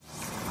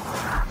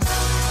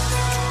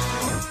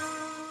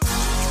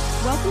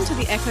Welcome to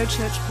the Echo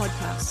Church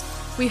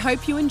podcast. We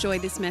hope you enjoy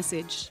this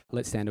message.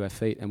 Let's stand to our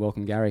feet and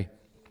welcome Gary.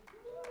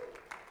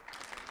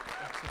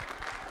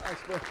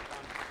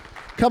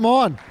 Come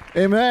on.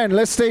 Amen.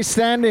 Let's stay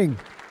standing.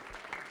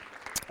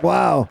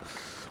 Wow.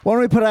 Why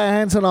don't we put our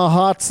hands on our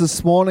hearts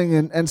this morning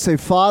and say,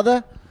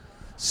 Father,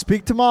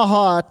 speak to my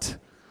heart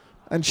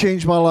and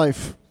change my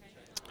life.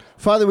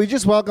 Father, we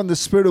just welcome the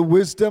spirit of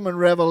wisdom and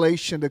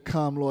revelation to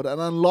come, Lord,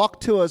 and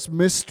unlock to us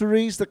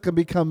mysteries that can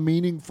become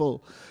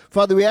meaningful.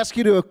 Father, we ask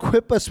you to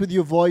equip us with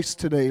your voice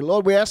today.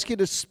 Lord, we ask you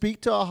to speak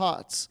to our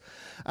hearts.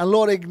 And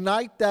Lord,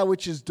 ignite that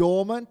which is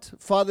dormant.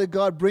 Father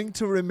God, bring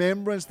to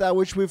remembrance that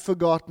which we've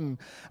forgotten.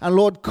 And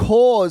Lord,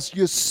 cause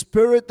your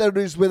spirit that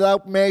is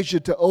without measure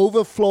to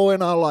overflow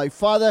in our life.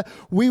 Father,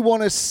 we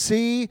want to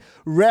see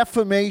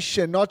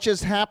reformation not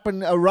just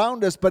happen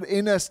around us, but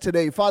in us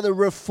today. Father,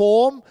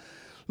 reform.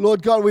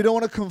 Lord God, we don't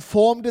want to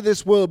conform to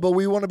this world, but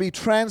we want to be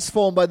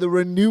transformed by the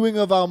renewing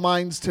of our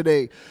minds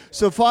today.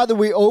 So, Father,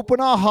 we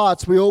open our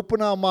hearts, we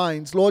open our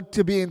minds, Lord,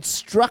 to be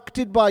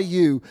instructed by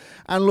you,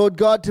 and Lord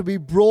God, to be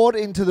brought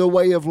into the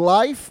way of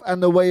life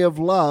and the way of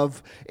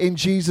love in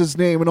Jesus'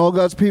 name. And all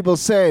God's people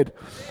said,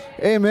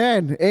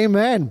 Amen.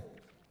 Amen.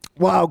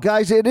 Wow,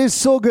 guys, it is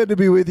so good to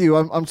be with you.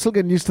 I'm still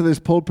getting used to this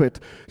pulpit.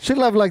 Should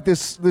have like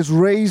this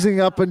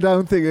raising up and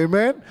down thing,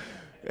 amen?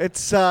 It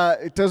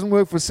doesn't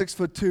work for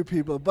 6'2"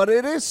 people, but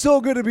it is so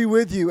good to be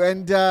with you.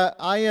 And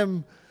I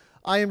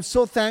am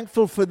so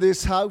thankful for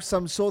this house.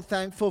 I'm so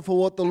thankful for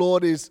what the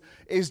Lord is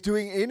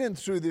doing in and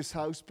through this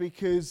house.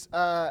 Because,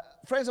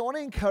 friends, I want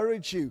to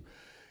encourage you.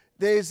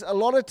 There's a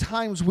lot of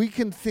times we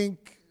can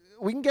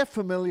get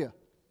familiar.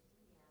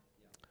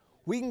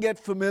 We can get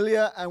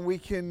familiar, and we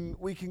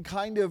can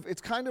kind of.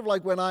 It's kind of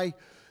like when I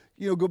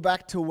go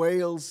back to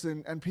Wales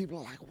and people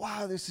are like,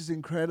 wow, this is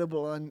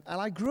incredible. And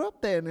I grew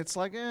up there and it's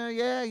like,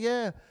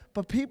 yeah.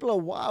 But people are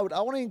wowed.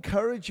 I want to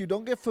encourage you,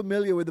 don't get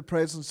familiar with the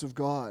presence of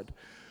God.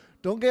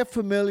 Don't get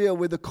familiar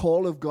with the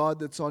call of God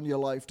that's on your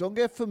life. Don't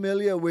get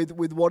familiar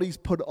with what He's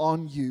put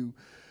on you.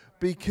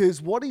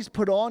 Because what He's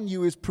put on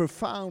you is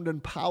profound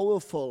and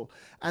powerful.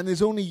 And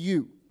there's only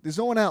you. There's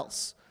no one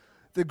else.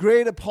 The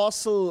great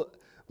apostle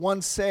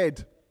once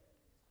said,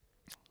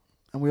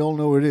 and we all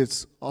know who it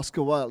is,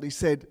 Oscar Wilde, he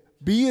said,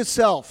 be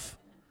yourself,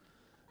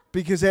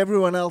 because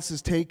everyone else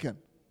is taken.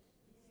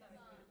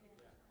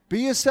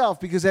 Be yourself,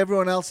 because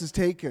everyone else is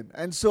taken.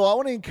 And so I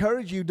want to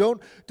encourage you, don't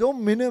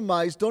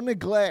minimize, don't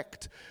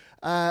neglect.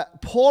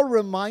 Paul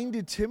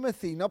reminded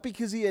Timothy, not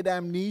because he had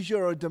amnesia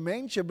or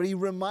dementia, but he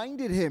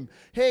reminded him,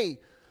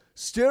 hey,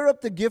 stir up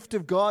the gift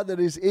of God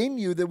that is in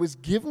you, that was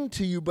given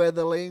to you by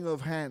the laying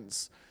of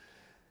hands.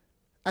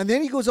 And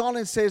then he goes on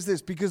and says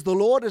this, because the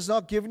Lord has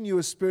not given you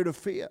a spirit of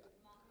fear,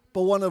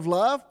 but one of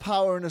love,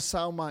 power, and a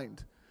sound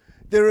mind.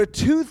 There are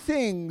two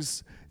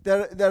things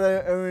that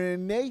are an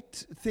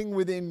innate thing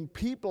within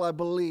people, I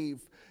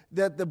believe,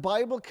 that the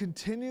Bible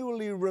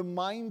continually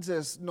reminds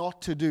us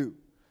not to do.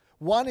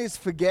 One is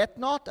forget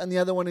not, and the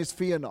other one is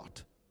fear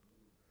not.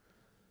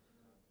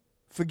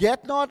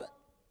 Forget not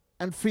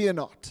and fear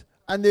not.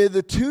 And they're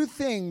the two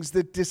things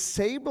that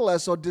disable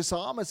us or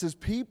disarm us as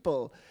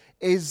people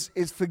is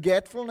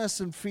forgetfulness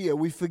and fear.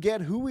 We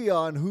forget who we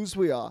are and whose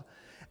we are,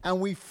 and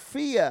we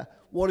fear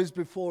what is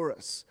before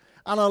us.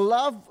 And I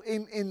love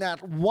in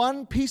that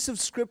one piece of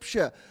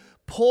scripture,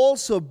 Paul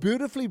so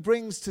beautifully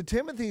brings to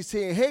Timothy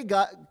saying, hey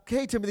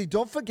Timothy,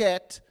 don't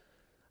forget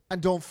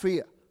and don't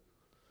fear.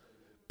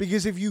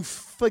 Because if you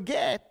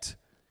forget,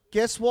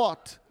 guess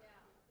what?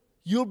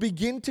 You'll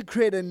begin to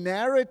create a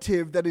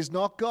narrative that is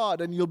not God,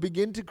 and you'll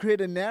begin to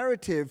create a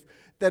narrative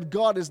that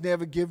God has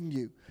never given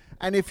you.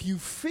 And if you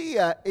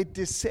fear, it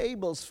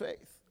disables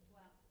faith.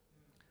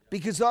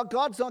 Because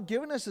God's not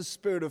given us a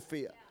spirit of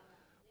fear,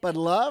 but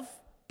love,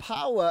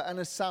 power, and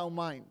a sound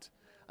mind.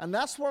 And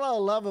that's what I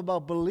love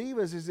about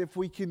believers, is if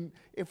we can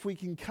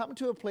come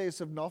to a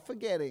place of not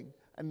forgetting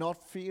and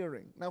not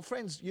fearing. Now,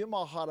 friends, you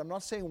my heart, I'm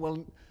not saying,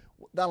 well,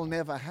 that'll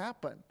never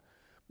happen.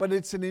 But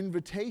it's an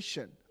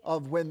invitation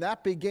of when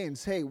that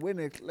begins, hey,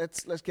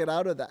 let's get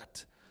out of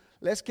that.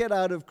 Let's get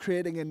out of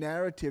creating a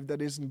narrative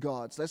that isn't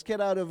God's. Let's get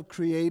out of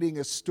creating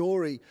a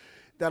story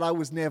that I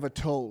was never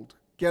told.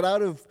 Get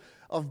out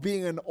of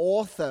being an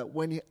author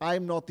when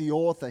I'm not the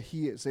author,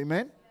 He is.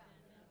 Amen?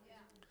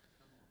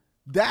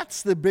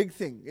 That's the big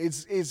thing,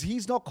 is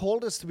He's not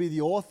called us to be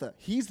the author.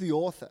 He's the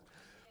author.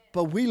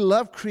 But we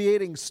love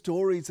creating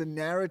stories and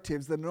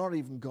narratives that are not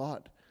even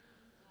God.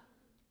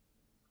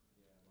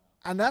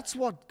 And that's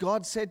what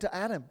God said to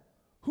Adam.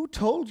 Who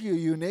told you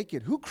you're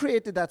naked? Who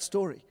created that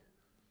story?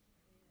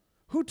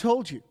 Who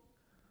told you?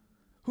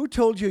 Who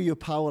told you you're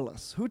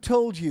powerless? Who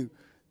told you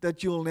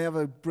that you'll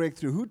never break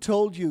through? Who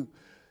told you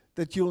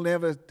that you'll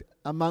never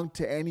amount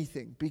to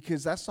anything?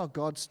 Because that's not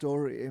God's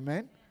story,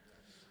 amen?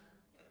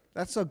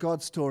 That's not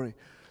God's story.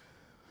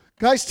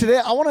 Guys, today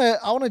I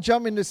want to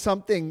jump into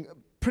something,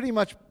 pretty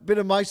much a bit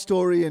of my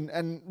story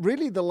and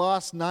really the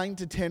last 9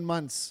 to 10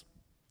 months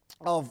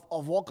of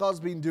what God's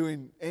been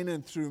doing in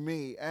and through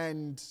me.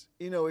 And,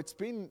 it's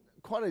been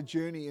quite a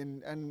journey.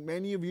 And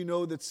many of you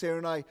know that Sarah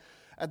and I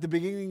at the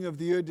beginning of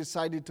the year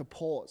decided to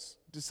pause,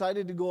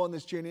 decided to go on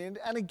this journey. And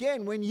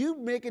again, when you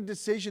make a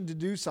decision to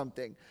do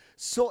something,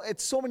 so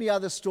many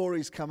other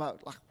stories come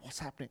out. Like, what's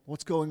happening?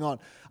 What's going on?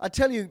 I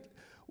tell you,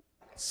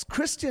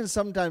 Christians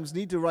sometimes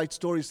need to write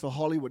stories for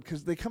Hollywood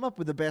because they come up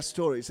with the best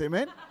stories.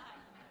 Amen?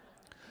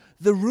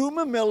 The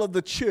rumor mill of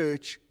the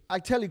church, I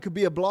tell you, could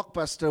be a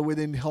blockbuster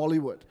within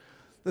Hollywood.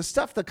 The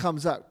stuff that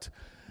comes out.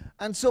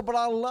 And so, but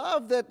I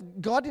love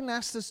that God didn't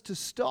ask us to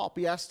stop.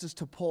 He asked us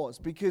to pause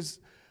because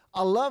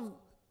I love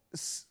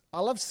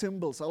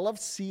symbols. I love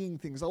seeing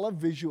things. I love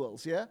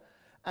visuals, yeah?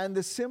 And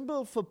the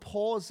symbol for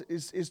pause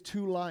is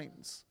two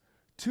lines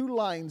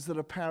that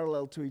are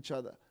parallel to each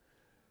other.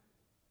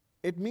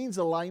 It means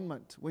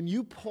alignment. When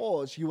you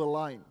pause, you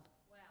align.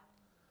 Wow.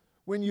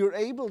 When you're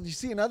able, you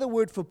see, another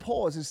word for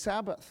pause is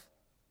Sabbath.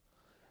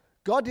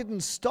 God didn't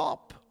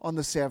stop on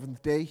the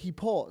seventh day. He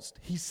paused.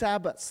 He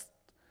Sabbathed.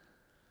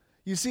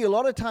 You see, a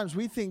lot of times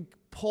we think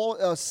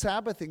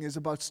Sabbathing is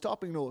about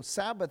stopping. No,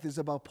 Sabbath is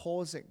about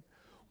pausing.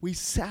 We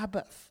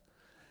Sabbath.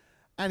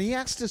 And he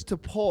asked us to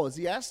pause.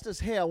 He asked us,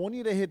 hey, I want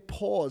you to hit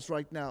pause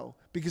right now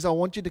because I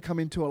want you to come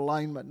into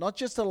alignment. Not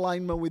just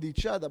alignment with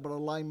each other, but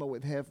alignment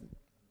with heaven.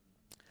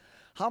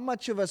 How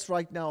much of us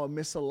right now are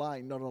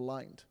misaligned, not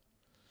aligned?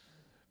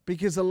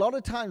 Because a lot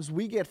of times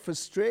we get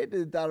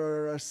frustrated that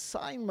our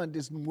assignment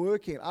isn't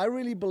working. I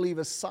really believe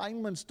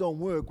assignments don't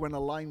work when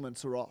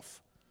alignments are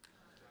off.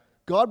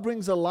 God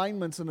brings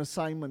alignments and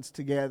assignments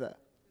together.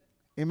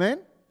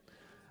 Amen?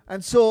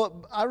 And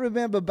so I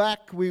remember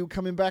we were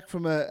coming back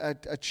from a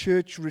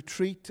church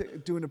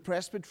retreat, doing a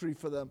presbytery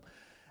for them.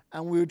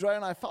 And we were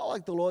driving, I felt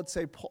like the Lord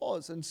say,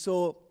 pause. And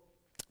so,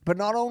 but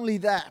not only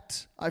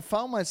that, I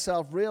found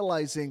myself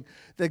realizing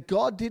that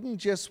God didn't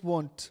just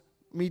want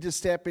me to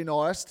step in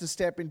or us to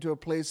step into a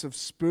place of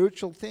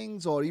spiritual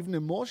things or even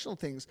emotional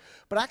things,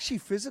 but actually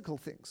physical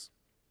things.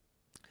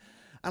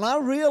 And I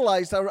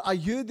realized, I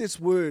heard this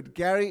word,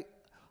 Gary,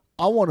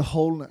 I want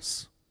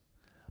wholeness.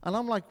 And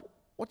I'm like,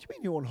 what do you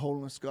mean you want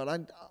wholeness,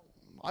 God?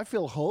 I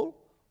feel whole.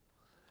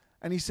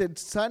 And he said,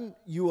 son,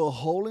 you are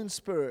whole in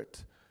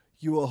spirit,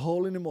 you are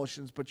whole in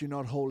emotions, but you're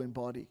not whole in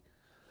body.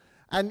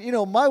 And,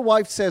 my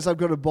wife says I've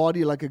got a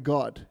body like a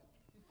god.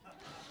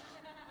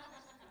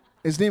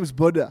 His name's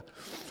Buddha.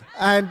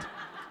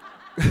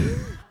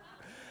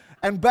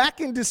 And back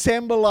in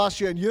December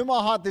last year, and hear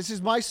my heart, this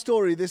is my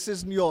story, this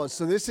isn't yours.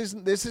 So this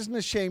isn't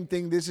a shame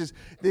thing,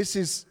 this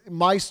is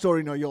my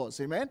story, not yours,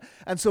 amen?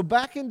 And so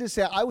back in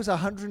December, I was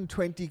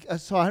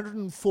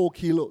 104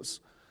 kilos.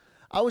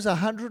 I was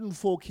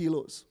 104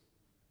 kilos.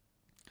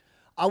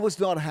 I was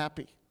not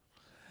happy.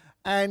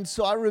 And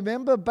so I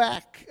remember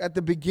back at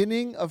the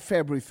beginning of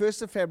February,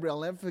 1st of February,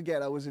 I'll never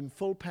forget, I was in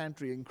full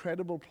pantry,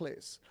 incredible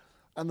place.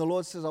 And the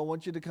Lord says, I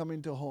want you to come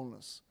into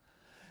wholeness.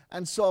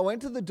 And so I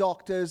went to the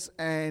doctors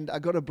and I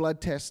got a blood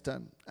test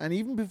done. And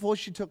even before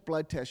she took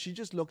blood test, she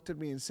just looked at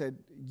me and said,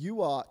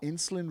 you are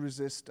insulin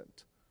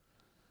resistant.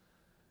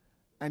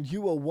 And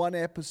you are one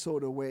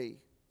episode away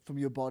from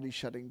your body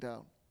shutting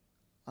down.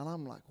 And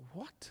I'm like,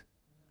 what?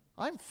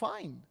 I'm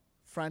fine.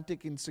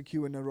 Frantic,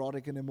 insecure,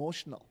 neurotic, and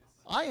emotional.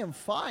 I am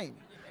fine.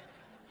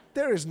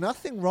 There is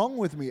nothing wrong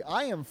with me.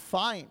 I am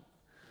fine.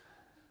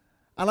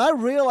 And I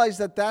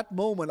realized at that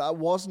moment I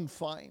wasn't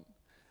fine.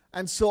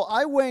 And so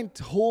I went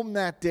home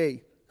that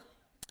day.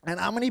 And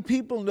how many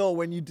people know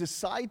when you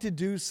decide to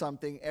do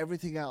something,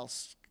 everything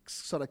else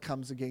sort of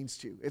comes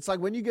against you? It's like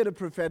when you get a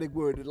prophetic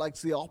word, it's like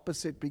the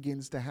opposite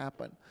begins to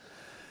happen.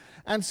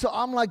 And so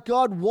I'm like,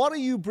 God, what are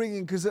you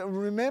bringing? Because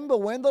remember,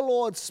 when the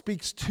Lord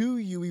speaks to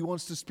you, he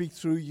wants to speak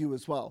through you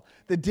as well.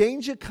 The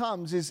danger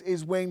comes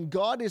is when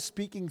God is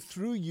speaking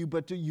through you,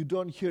 but you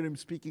don't hear him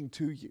speaking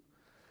to you.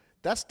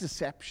 That's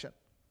deception.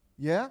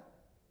 Yeah?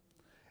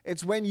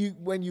 It's when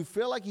you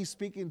feel like he's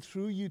speaking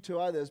through you to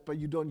others, but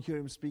you don't hear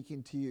him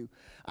speaking to you.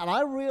 And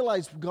I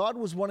realized God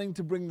was wanting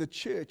to bring the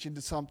church into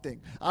something.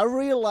 I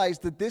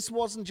realized that this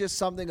wasn't just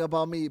something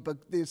about me, but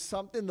there's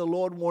something the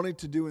Lord wanted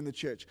to do in the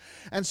church.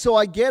 And so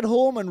I get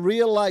home and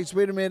realize,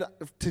 wait a minute,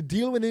 to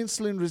deal with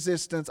insulin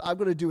resistance, I've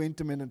got to do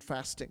intermittent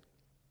fasting.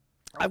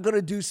 I've got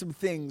to do some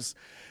things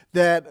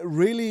that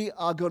really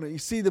are going to, you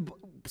see,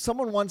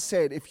 someone once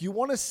said, if you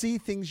want to see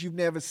things you've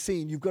never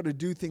seen, you've got to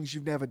do things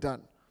you've never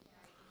done.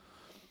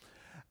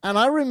 And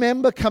I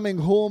remember coming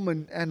home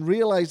and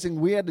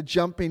realizing we had to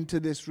jump into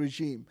this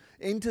regime,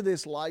 into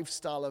this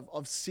lifestyle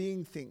of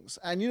seeing things.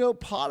 And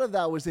part of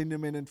that was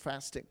intermittent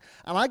fasting.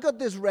 And I got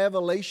this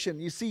revelation.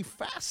 You see,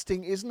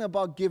 fasting isn't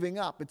about giving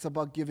up, it's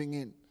about giving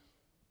in.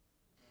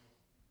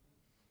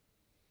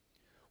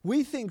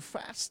 We think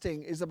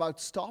fasting is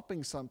about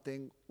stopping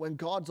something when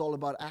God's all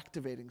about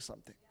activating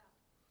something.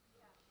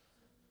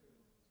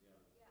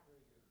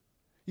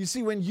 You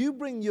see, when you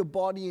bring your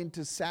body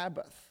into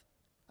Sabbath,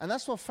 and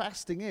that's what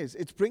fasting is.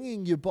 It's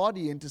bringing your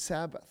body into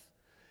Sabbath.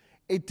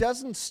 It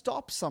doesn't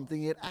stop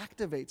something, it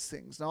activates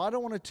things. Now, I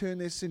don't want to turn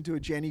this into a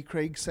Jenny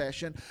Craig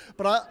session,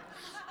 but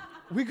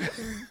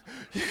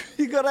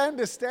you got to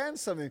understand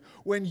something.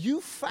 When you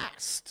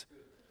fast,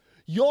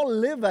 your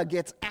liver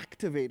gets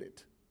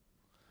activated.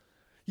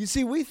 You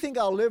see, we think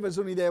our liver's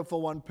only there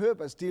for one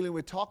purpose, dealing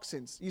with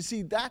toxins. You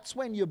see, that's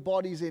when your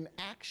body's in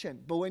action.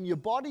 But when your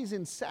body's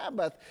in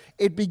Sabbath,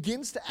 it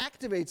begins to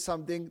activate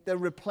something that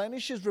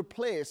replenishes,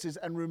 replaces,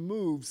 and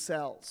removes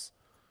cells.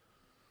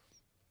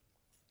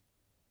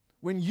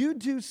 When you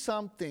do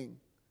something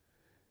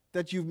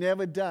that you've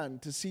never done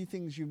to see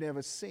things you've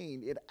never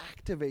seen, it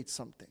activates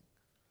something.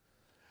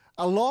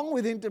 Along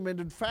with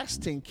intermittent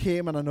fasting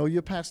came, and I know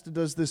your pastor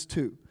does this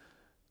too,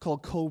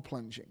 called cold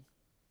plunging.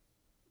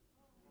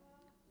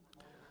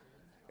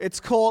 It's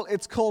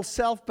called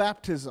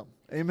self-baptism.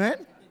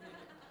 Amen?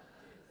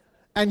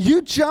 And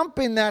you jump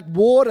in that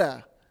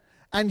water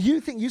and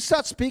you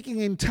start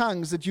speaking in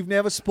tongues that you've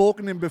never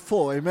spoken in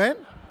before. Amen?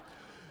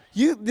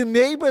 The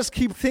neighbors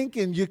keep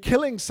thinking you're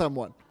killing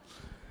someone.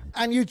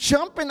 And you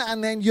jump in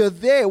and then you're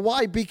there.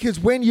 Why? Because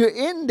when you're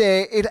in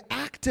there, it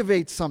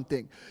activates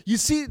something. You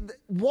see,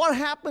 what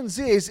happens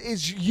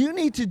is you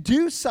need to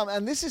do something.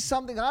 And this is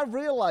something I've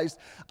realized.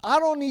 I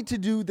don't need to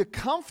do the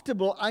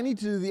comfortable. I need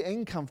to do the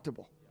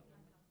uncomfortable.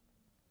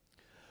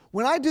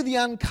 When I do the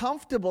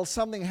uncomfortable,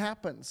 something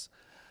happens.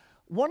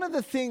 One of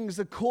the things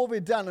that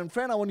COVID done, and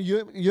friend, I want to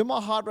hear my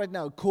heart right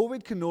now.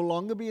 COVID can no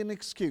longer be an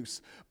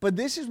excuse. But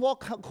this is what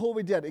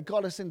COVID did. It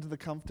got us into the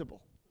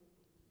comfortable.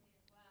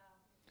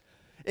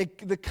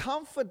 The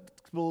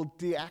comfortable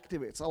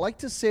deactivates. I like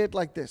to say it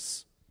like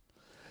this.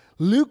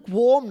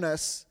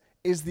 Lukewarmness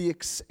is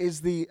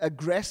the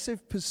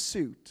aggressive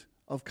pursuit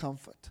of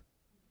comfort.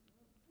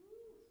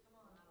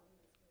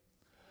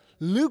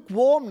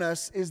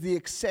 Lukewarmness is the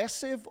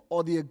excessive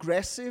or the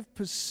aggressive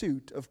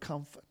pursuit of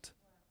comfort.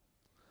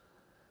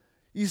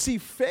 You see,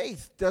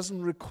 faith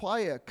doesn't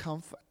require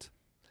comfort.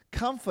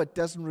 Comfort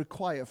doesn't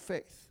require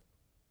faith.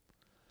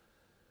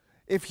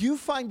 If you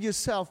find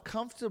yourself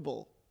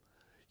comfortable,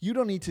 you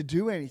don't need to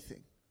do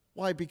anything.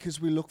 Why? Because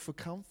we look for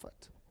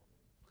comfort.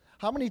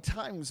 How many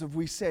times have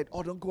we said,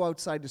 oh, don't go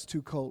outside, it's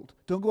too cold.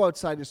 Don't go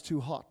outside, it's too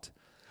hot.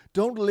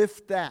 Don't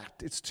lift that,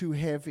 it's too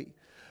heavy.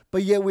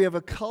 But yet we have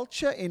a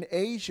culture in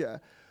Asia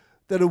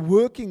that are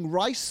working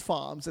rice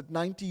farms at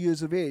 90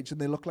 years of age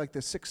and they look like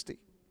they're 60.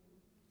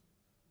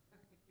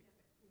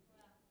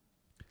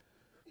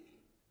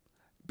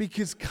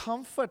 Because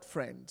comfort,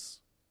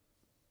 friends,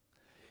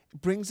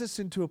 brings us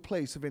into a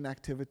place of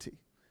inactivity.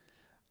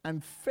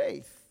 And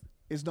faith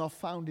is not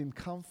found in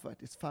comfort,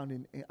 it's found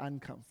in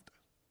uncomfort.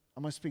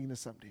 Am I speaking to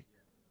somebody?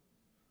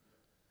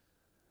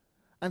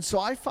 And so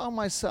I found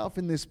myself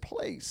in this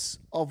place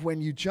of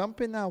when you jump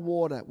in that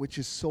water, which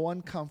is so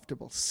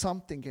uncomfortable,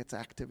 something gets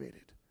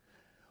activated.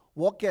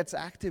 What gets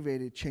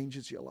activated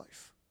changes your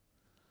life.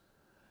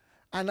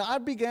 And I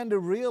began to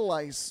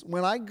realize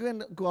when I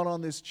got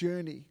on this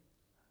journey,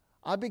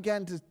 I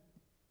began to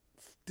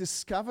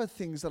discover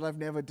things that I've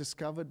never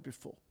discovered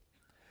before.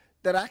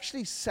 That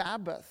actually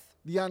Sabbath,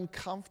 the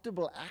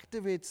uncomfortable,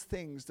 activates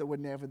things that were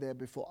never there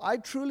before. I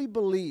truly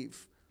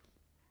believe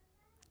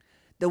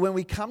that when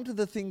we come to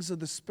the things of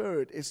the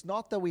Spirit, it's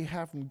not that we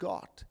haven't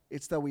got,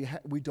 it's that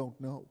we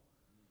don't know.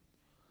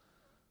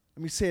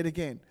 Let me say it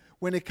again.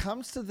 When it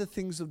comes to the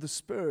things of the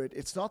Spirit,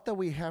 it's not that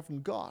we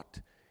haven't got,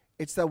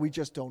 it's that we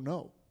just don't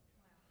know.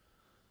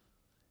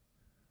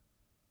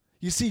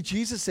 You see,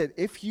 Jesus said,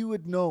 if you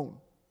had known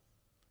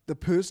the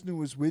person who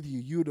was with you,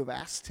 you would have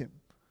asked him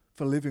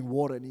for living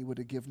water and he would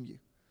have given you.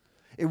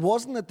 It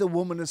wasn't that the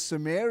woman of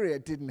Samaria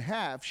didn't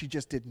have, she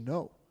just didn't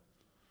know.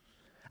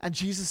 And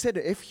Jesus said,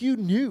 if you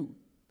knew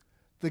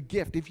the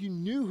gift, if you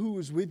knew who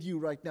was with you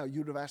right now,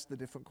 you'd have asked a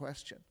different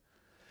question.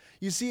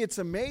 You see, it's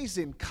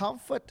amazing.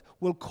 Comfort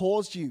will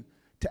cause you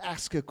to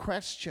ask a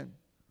question.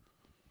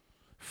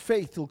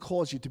 Faith will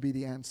cause you to be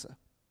the answer.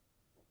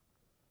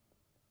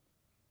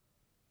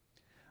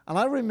 And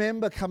I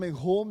remember coming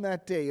home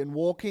that day and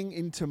walking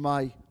into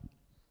my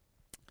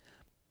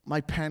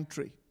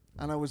pantry.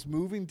 And I was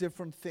moving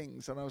different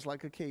things. And I was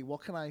like, okay,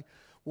 what can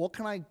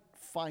I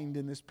find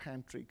in this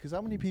pantry? Because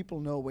how many people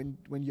know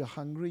when you're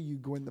hungry, you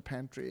go in the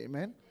pantry,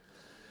 amen?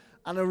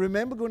 And I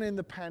remember going in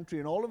the pantry,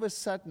 and all of a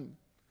sudden,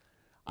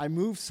 I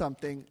moved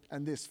something,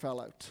 and this fell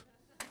out.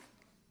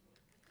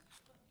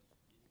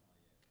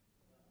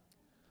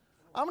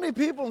 How many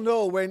people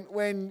know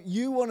when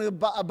you are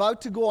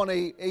about to go on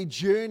a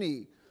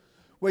journey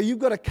where you've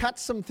got to cut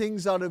some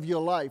things out of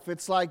your life,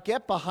 it's like,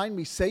 get behind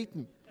me,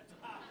 Satan.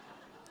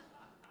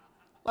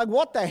 Like,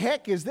 what the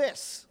heck is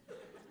this?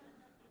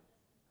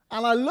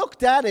 And I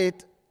looked at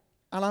it,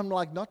 and I'm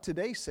like, not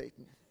today,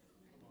 Satan.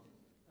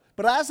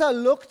 But as I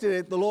looked at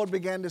it, the Lord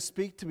began to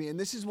speak to me. And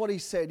this is what he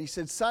said. He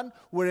said, son,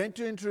 we're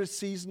entering into a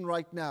season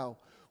right now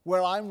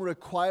where I'm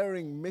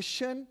requiring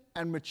mission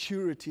and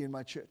maturity in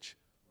my church.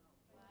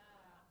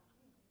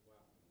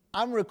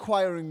 I'm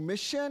requiring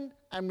mission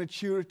and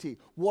maturity.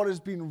 What has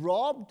been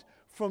robbed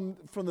from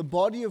the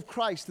body of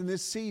Christ in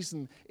this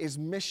season is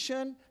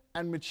mission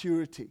and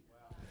maturity.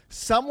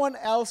 Someone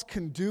else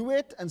can do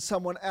it and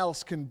someone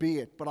else can be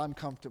it, but I'm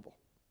comfortable.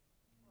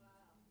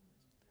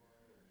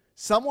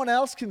 Someone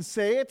else can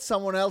say it,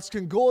 someone else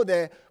can go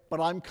there, but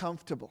I'm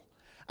comfortable.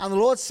 And the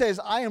Lord says,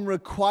 I am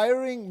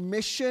requiring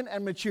mission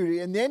and maturity.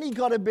 And then he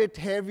got a bit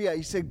heavier.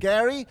 He said,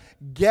 Gary,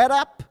 get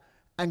up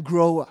and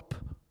grow up.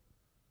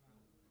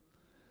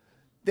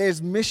 There's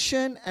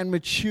mission and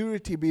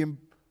maturity being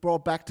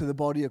brought back to the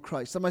body of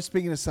Christ. Am I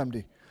speaking to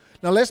somebody?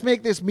 Now let's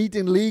make this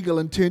meeting legal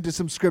and turn to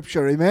some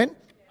scripture. Amen?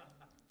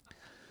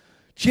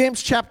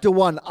 James chapter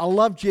 1. I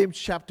love James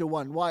chapter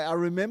 1. Why? I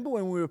remember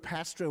when we were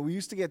pastoring, I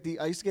used to get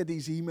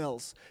these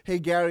emails. Hey,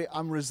 Gary,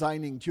 I'm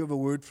resigning. Do you have a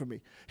word for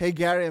me? Hey,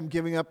 Gary, I'm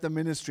giving up the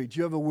ministry. Do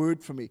you have a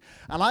word for me?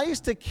 And I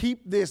used to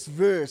keep this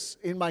verse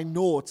in my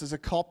notes as a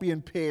copy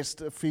and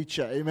paste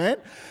feature. Amen?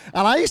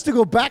 And I used to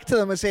go back to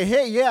them and say,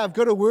 hey, yeah, I've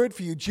got a word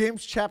for you.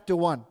 James chapter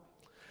 1.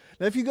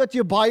 Now, if you got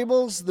your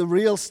Bibles, the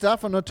real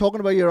stuff, I'm not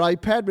talking about your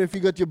iPad, but if you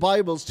got your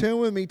Bibles, turn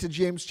with me to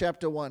James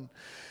chapter 1.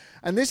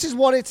 And this is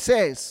what it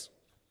says.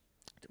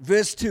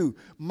 Verse 2,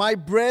 my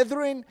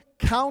brethren,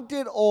 count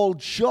it all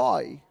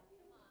joy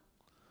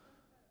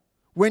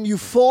when you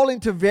fall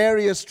into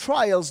various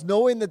trials,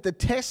 knowing that the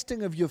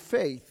testing of your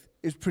faith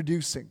is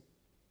producing.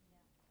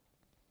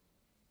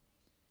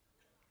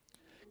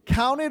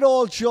 Count it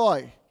all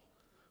joy.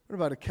 What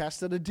about to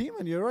cast out a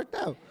demon here right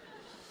now?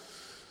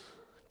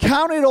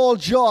 Count it all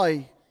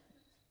joy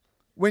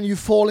when you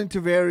fall into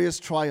various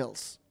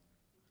trials.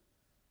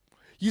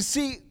 You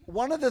see,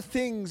 one of the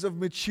things of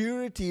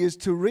maturity is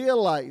to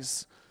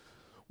realize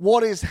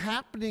what is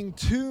happening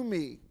to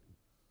me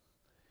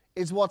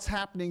is what's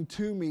happening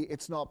to me.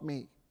 It's not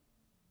me.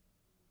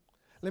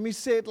 Let me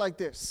say it like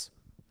this.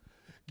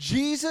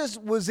 Jesus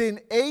was in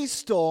a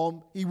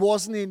storm. He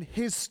wasn't in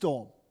his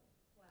storm.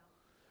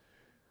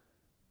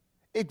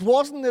 It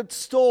wasn't a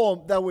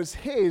storm that was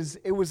his.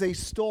 It was a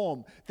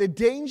storm. The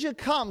danger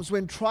comes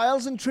when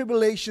trials and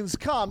tribulations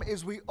come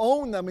is we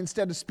own them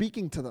instead of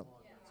speaking to them.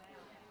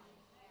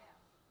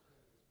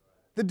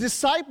 The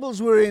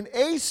disciples were in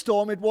a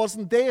storm, it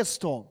wasn't their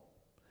storm.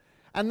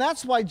 And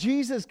that's why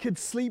Jesus could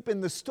sleep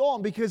in the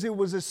storm, because it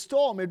was a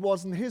storm, it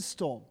wasn't his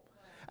storm.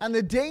 And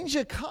the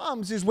danger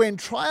comes is when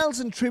trials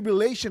and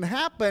tribulation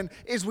happen,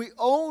 is we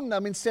own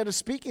them instead of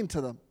speaking to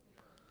them.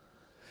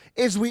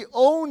 Is we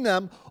own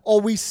them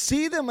or we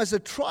see them as a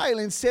trial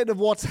instead of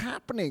what's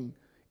happening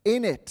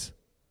in it.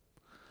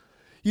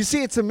 You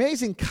see, it's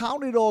amazing.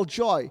 Count it all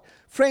joy.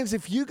 Friends,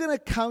 if you're going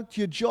to count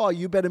your joy,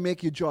 you better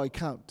make your joy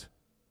count.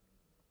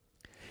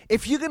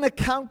 If you're going to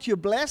count your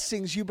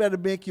blessings, you better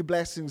make your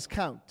blessings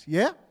count.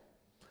 Yeah?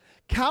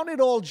 Count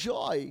it all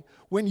joy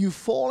when you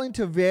fall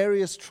into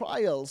various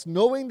trials,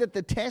 knowing that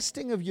the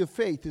testing of your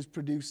faith is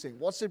producing.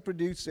 What's it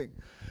producing?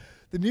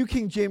 The New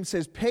King James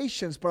says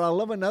patience, but I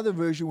love another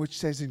version which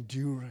says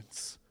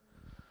endurance.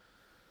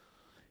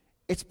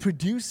 It's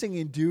producing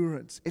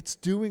endurance. It's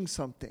doing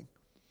something.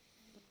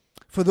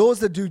 For those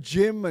that do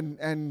gym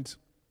and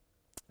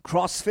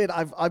CrossFit,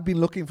 I've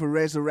been looking for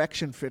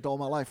resurrection fit all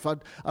my life. I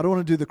don't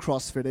want to do the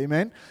CrossFit,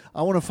 amen?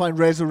 I want to find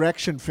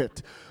resurrection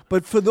fit.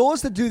 But for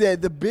those that do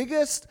that, the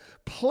biggest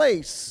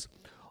place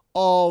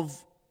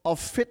of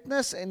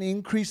fitness and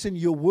increase in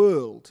your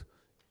world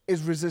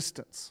is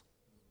resistance.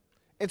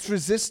 It's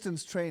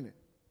resistance training.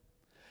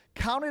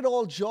 Count it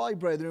all joy,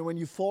 brethren, when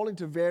you fall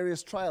into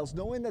various trials,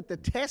 knowing that the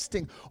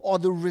testing or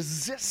the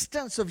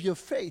resistance of your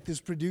faith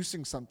is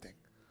producing something.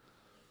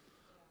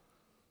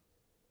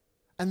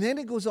 And then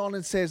it goes on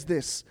and says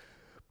this,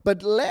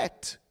 but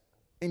let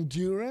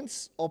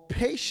endurance or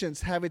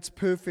patience have its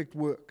perfect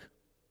work.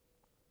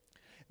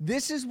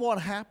 This is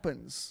what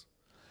happens,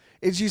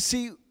 is you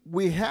see,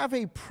 we have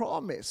a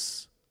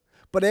promise,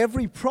 but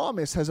every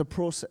promise has a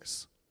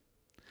process.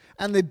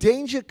 And the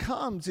danger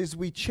comes is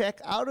we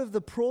check out of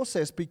the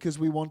process because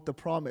we want the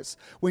promise.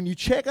 When you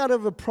check out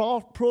of a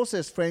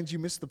process, friends, you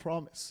miss the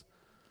promise.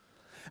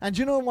 And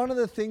you know, one of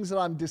the things that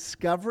I've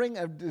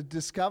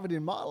discovered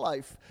in my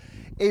life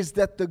is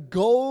that the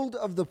gold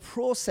of the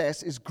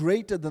process is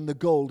greater than the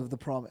gold of the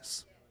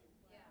promise.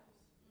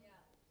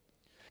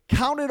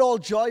 Count it all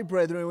joy,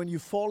 brethren, when you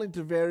fall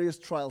into various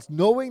trials,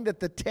 knowing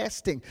that the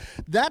testing,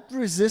 that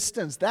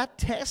resistance, that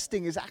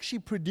testing is actually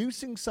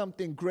producing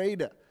something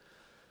greater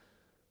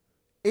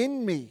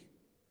in me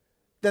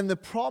than the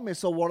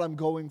promise or what I'm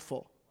going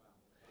for.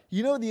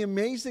 You know, the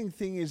amazing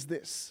thing is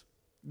this.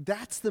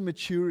 That's the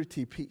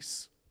maturity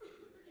piece.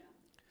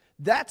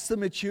 That's the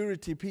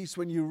maturity piece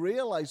when you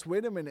realize,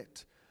 wait a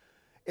minute,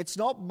 it's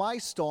not my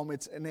storm,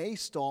 it's a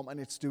storm, and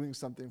it's doing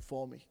something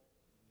for me.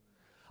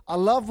 I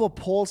love what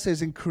Paul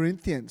says in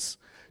Corinthians,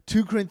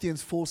 2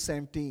 Corinthians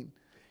 4:17.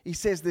 He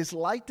says, this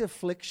light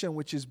affliction,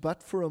 which is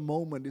but for a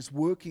moment, is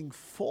working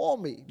for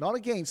me, not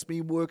against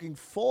me, working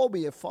for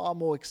me a far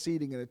more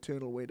exceeding and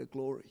eternal weight of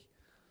glory.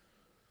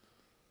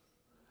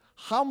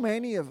 How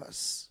many of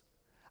us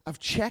have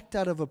checked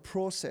out of a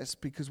process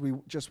because we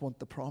just want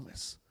the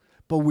promise,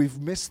 but we've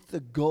missed the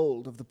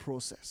gold of the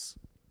process?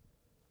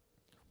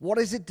 What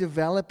is it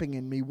developing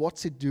in me?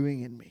 What's it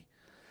doing in me?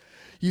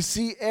 You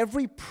see,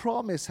 every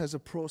promise has a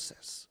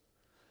process.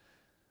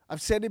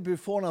 I've said it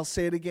before and I'll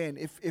say it again.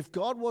 If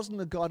God wasn't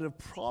a God of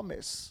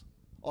promise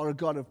or a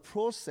God of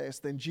process,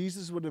 then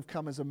Jesus would have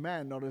come as a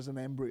man, not as an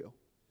embryo.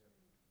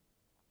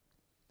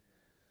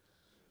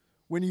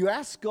 When you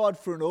ask God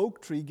for an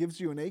oak tree, He gives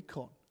you an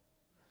acorn.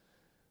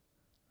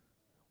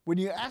 When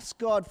you ask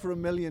God for $1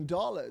 million,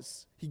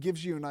 He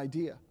gives you an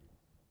idea.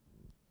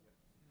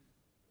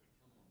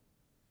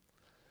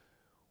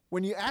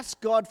 When you ask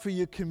God for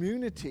your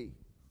community,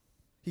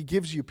 He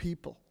gives you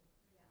people.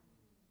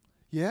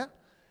 Yeah?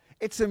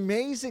 It's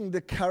amazing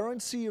the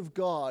currency of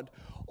God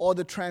or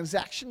the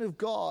transaction of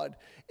God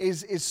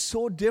is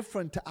so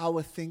different to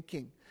our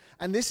thinking.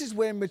 And this is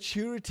where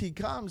maturity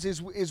comes,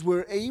 is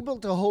we're able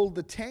to hold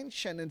the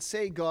tension and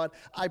say, God,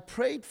 I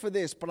prayed for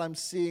this, but I'm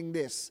seeing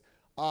this.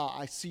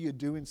 I see you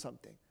doing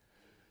something.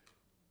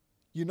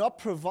 You're not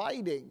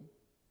providing.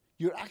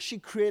 You're actually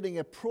creating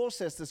a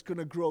process that's going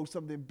to grow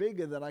something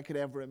bigger than I could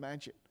ever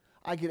imagine,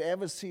 I could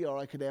ever see, or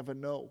I could ever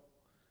know.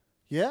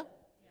 Yeah?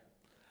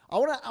 I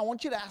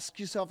want you to ask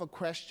yourself a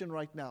question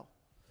right now.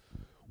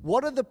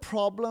 What are the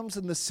problems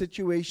and the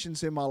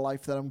situations in my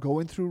life that I'm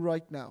going through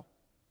right now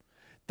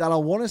that I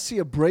want to see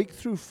a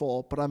breakthrough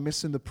for, but I'm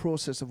missing the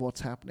process of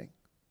what's happening?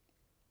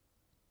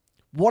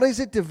 What is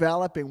it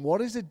developing?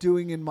 What is it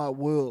doing in my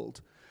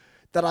world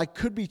that I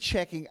could be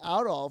checking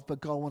out of,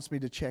 but God wants me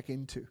to check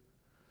into?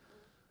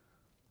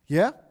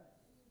 Yeah?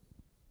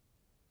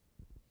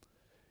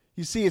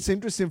 You see, it's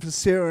interesting for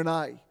Sarah and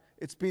I.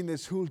 It's been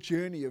this whole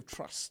journey of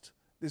trust,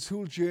 this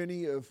whole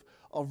journey of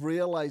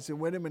realizing,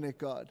 wait a minute,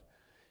 God,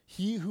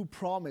 He who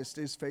promised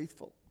is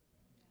faithful.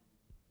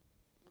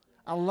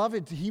 I love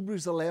it,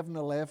 Hebrews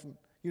 11:11.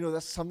 You know,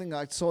 that's something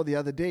I saw the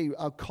other day.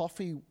 Our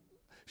coffee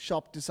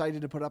shop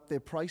decided to put up their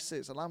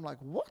prices. And I'm like,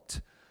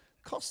 what?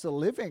 Cost of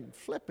living,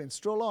 flipping,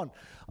 stroll on.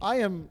 I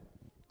am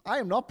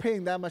not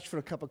paying that much for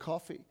a cup of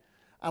coffee.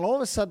 And all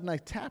of a sudden I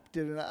tapped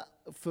it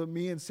for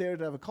me and Sarah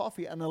to have a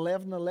coffee, and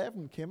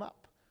 11:11 came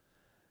up.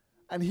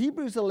 And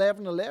Hebrews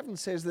 11:11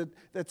 says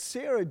that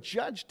Sarah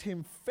judged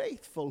him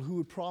faithful who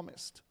had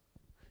promised.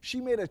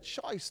 She made a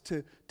choice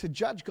to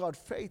judge God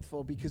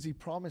faithful because He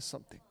promised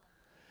something.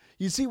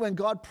 You see, when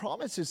God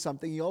promises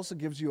something, He also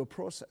gives you a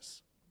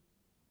process.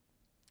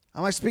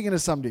 Am I speaking to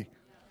somebody?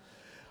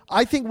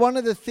 I think one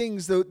of the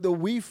things that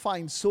we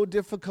find so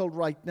difficult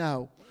right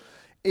now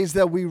is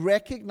that we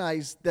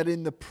recognize that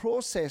in the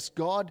process,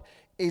 God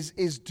is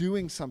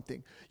doing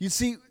something. You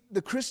see,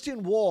 the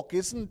Christian walk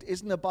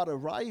isn't about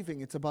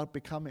arriving, it's about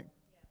becoming.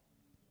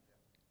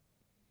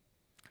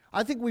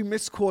 I think we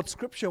misquote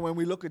Scripture when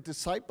we look at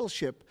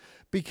discipleship,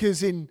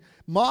 because in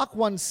Mark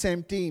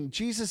 1:17,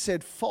 Jesus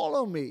said,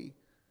 follow me,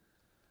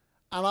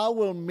 and I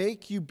will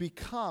make you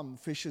become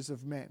fishers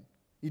of men.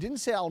 He didn't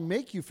say, I'll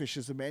make you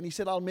fishers of men. He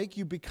said, I'll make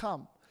you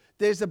become.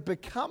 There's a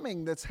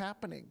becoming that's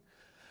happening.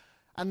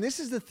 And this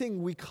is the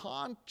thing, we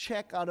can't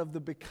check out of the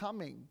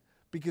becoming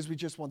because we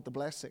just want the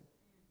blessing.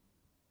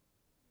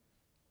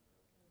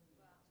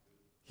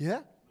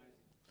 Yeah?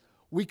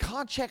 We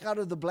can't check out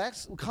of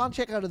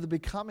the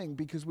becoming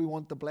because we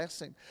want the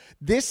blessing.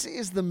 This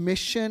is the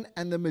mission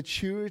and the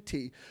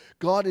maturity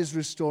God is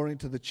restoring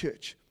to the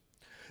church.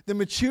 The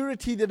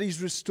maturity that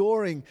He's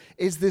restoring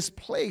is this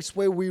place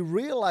where we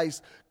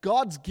realize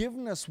God's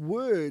given us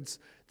words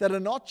that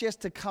are not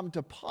just to come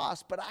to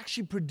pass, but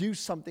actually produce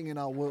something in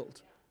our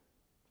world.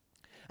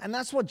 And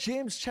that's what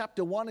James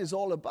chapter 1 is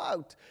all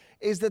about,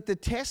 is that the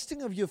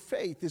testing of your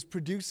faith is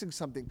producing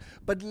something.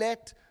 But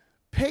let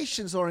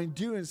patience or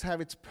endurance have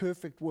its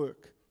perfect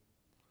work.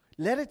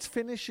 Let it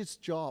finish its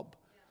job.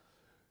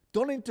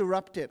 Don't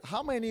interrupt it.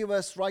 How many of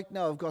us right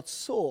now have got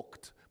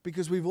soaked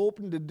because we've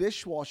opened a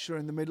dishwasher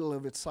in the middle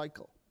of its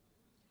cycle?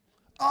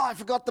 Oh, I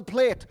forgot the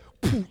plate.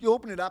 You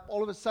open it up,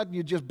 all of a sudden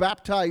you're just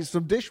baptized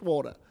from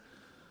dishwater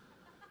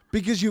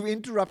because you've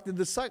interrupted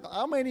the cycle.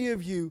 How many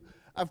of you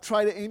have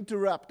tried to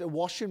interrupt a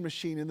washing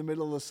machine in the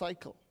middle of the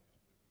cycle?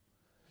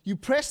 You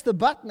press the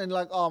button and you're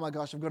like, oh my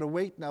gosh, I've got to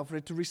wait now for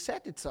it to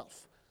reset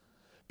itself.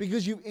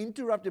 Because you've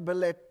interrupted, but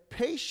let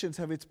patience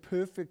have its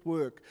perfect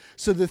work.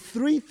 So the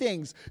three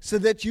things, so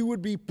that you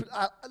would be,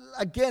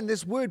 again,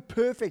 this word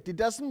perfect, it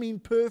doesn't mean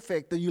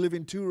perfect that you live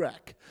in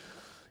Turak.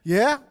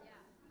 Yeah?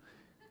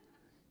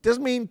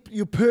 Doesn't mean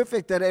you're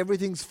perfect, that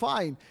everything's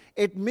fine.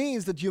 It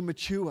means that you're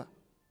mature.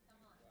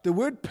 The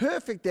word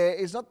perfect there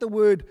is not the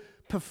word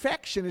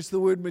perfection, it's the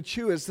word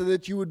mature, so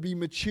that you would be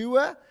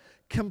mature,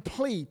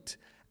 complete,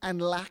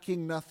 and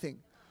lacking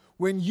nothing.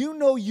 When you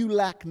know you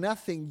lack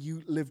nothing,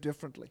 you live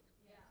differently.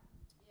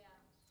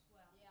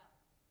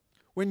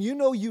 When you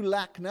know you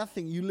lack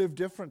nothing, you live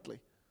differently.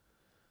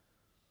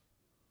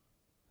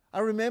 I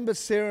remember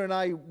Sarah and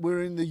I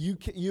were in the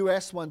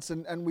US once,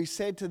 and we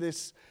said to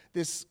this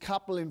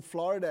couple in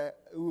Florida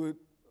who were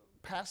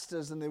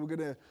pastors, and they were going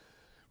to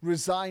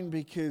resign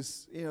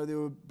because they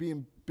were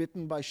being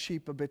bitten by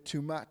sheep a bit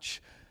too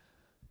much.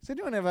 Has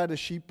anyone ever had a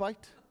sheep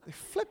bite? They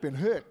flipping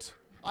hurt.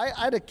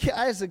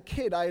 As a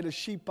kid, I had a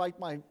sheep bite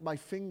my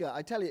finger.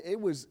 I tell you,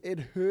 it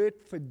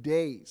hurt for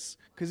days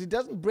because it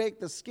doesn't break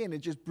the skin; it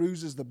just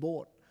bruises the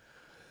bone.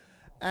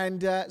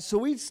 And so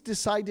we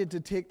decided to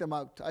take them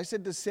out. I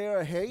said to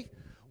Sarah, "Hey,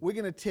 we're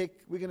gonna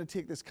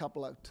take this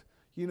couple out.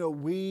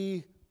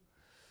 They've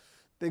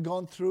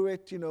gone through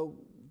it.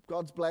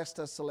 God's blessed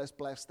us, so let's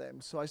bless them."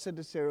 So I said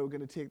to Sarah, "We're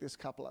gonna take this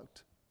couple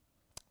out."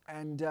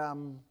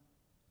 And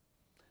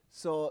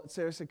so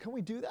Sarah said, can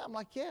we do that? I'm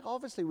like, yeah,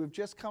 obviously. We've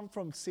just come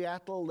from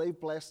Seattle. They've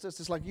blessed us.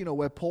 It's like,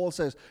 where Paul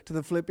says to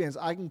the Philippians,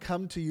 I can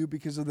come to you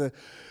because of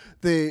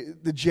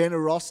the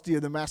generosity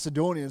of the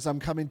Macedonians. I'm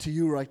coming to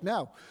you right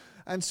now.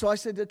 And so I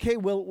said, okay,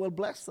 we'll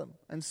bless them.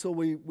 And so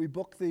we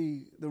booked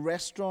the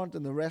restaurant,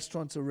 and the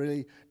restaurant's a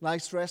really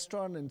nice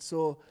restaurant. And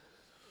so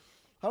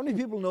how many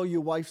people know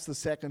your wife's the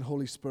second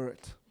Holy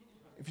Spirit?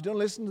 If you don't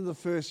listen to the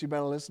first, you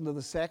better listen to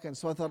the second.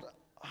 So I thought,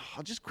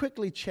 I'll just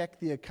quickly check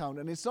the account.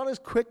 And it's not as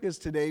quick as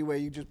today where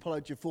you just pull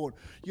out your phone.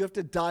 You have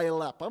to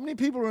dial up. How many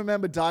people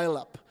remember dial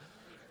up?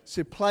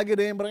 So you plug it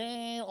in,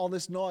 all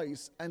this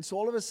noise. And so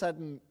all of a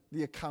sudden,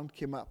 the account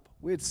came up.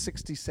 We had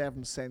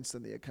 67 cents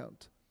in the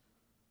account.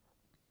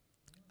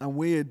 And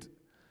we had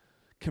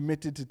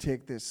committed to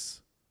take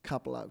this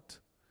couple out.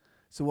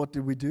 So what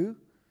did we do?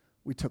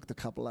 We took the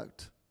couple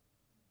out.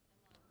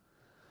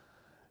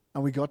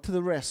 And we got to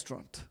the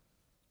restaurant.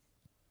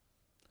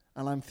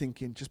 And I'm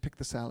thinking, just pick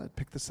the salad,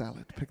 pick the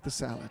salad, pick the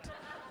salad.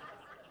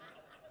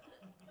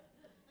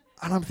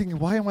 And I'm thinking,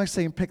 why am I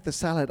saying pick the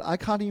salad? I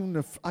can't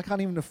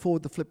even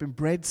afford the flipping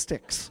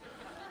breadsticks.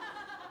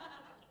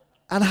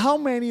 And how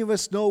many of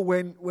us know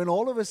when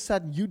all of a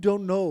sudden you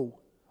don't know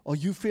or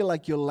you feel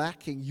like you're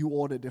lacking, you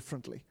order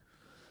differently?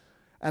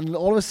 And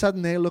all of a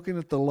sudden they're looking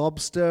at the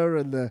lobster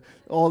and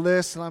all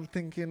this, and I'm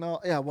thinking,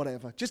 oh yeah,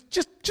 whatever.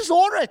 Just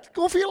order it.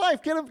 Go for your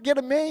life. Get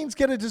a mains,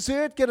 get a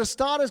dessert, get a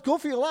starters. Go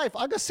for your life.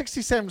 I got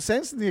 67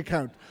 cents in the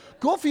account.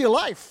 Go for your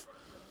life.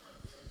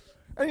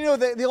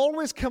 And they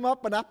always come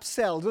up and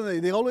upsell, don't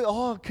they? They always,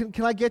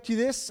 can I get you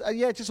this?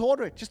 Yeah, just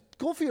order it. Just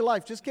go for your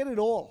life. Just get it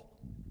all.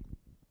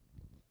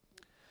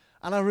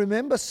 And I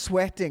remember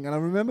sweating, and I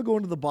remember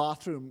going to the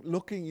bathroom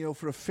looking,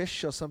 for a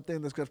fish or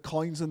something that's got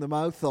coins in the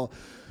mouth, or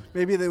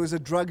maybe there was a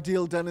drug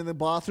deal done in the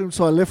bathroom,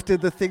 so I lifted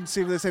the thing to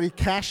see if there's any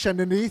cash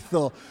underneath,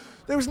 or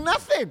there was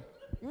nothing.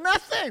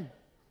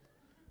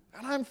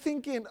 And I'm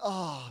thinking,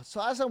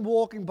 so as I'm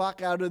walking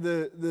back out of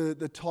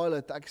the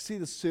toilet, I can see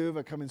the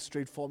server coming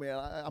straight for me, and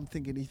I'm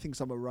thinking he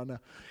thinks I'm a runner.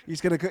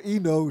 He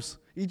knows.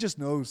 He just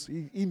knows.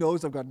 He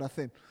knows I've got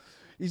nothing.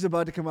 He's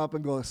about to come up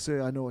and go,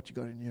 sir, I know what you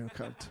got in your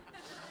account.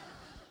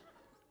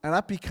 And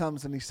up he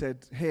comes and he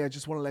said, hey, I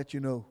just want to let you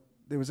know,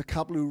 there was a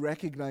couple who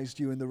recognized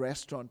you in the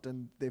restaurant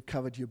and they've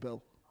covered your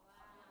bill.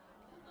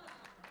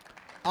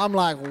 I'm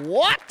like,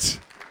 what?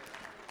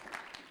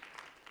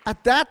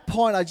 At that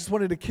point, I just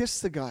wanted to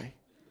kiss the guy.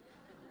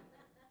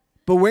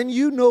 But when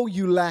you know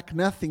you lack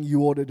nothing,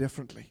 you order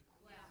differently.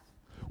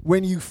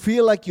 When you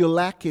feel like you're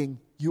lacking,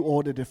 you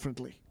order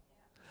differently.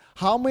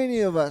 How many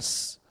of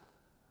us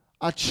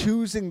are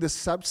choosing the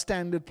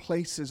substandard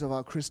places of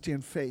our Christian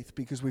faith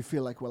because we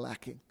feel like we're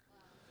lacking?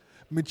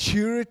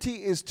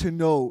 Maturity is to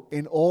know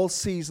in all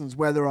seasons,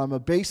 whether I'm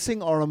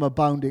abasing or I'm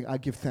abounding, I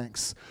give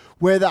thanks.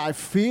 Whether I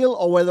feel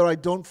or whether I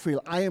don't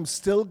feel, I am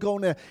still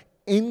going to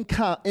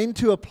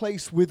into a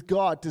place with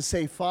God to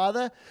say,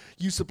 Father,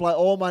 you supply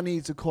all my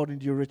needs according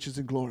to your riches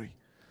and glory.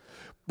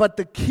 But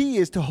the key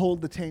is to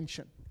hold the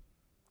tension.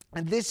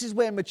 And this is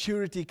where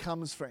maturity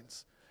comes,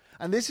 friends.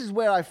 And this is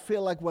where I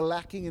feel like we're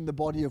lacking in the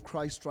body of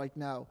Christ right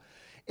now,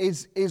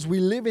 is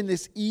we live in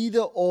this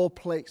either-or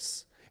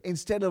place,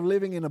 instead of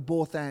living in a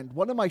both and.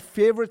 One of my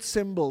favorite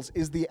symbols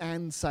is the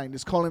and sign.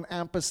 It's called an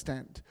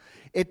ampersand.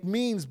 It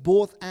means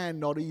both and,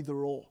 not either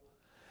or.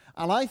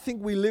 And I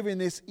think we live in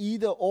this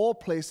either or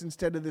place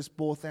instead of this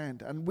both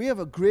and. And we have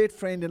a great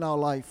friend in our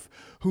life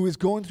who is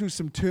going through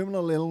some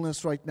terminal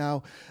illness right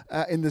now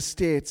in the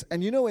States.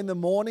 And in the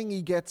morning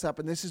he gets up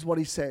and this is what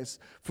he says.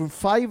 From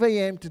 5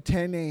 a.m. to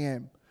 10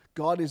 a.m.,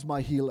 God is my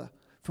healer.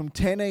 From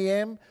 10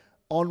 a.m.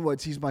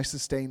 onwards, he's my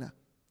sustainer.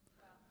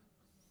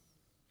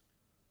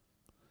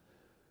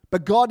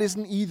 But God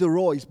isn't either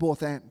or, he's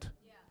both and.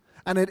 Yeah.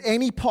 And at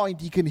any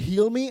point he can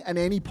heal me, and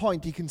at any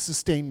point he can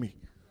sustain me.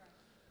 Right.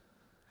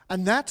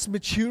 And that's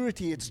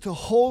maturity. It's to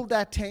hold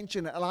that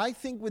tension. And I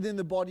think within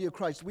the body of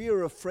Christ, we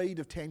are afraid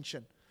of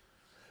tension.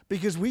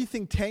 Because we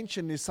think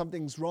tension is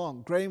something's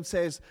wrong. Graham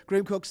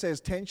Cook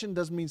says tension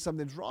doesn't mean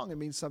something's wrong, it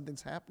means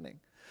something's happening.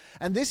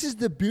 And this is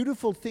the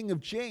beautiful thing of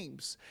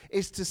James,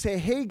 is to say,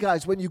 hey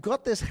guys, when you've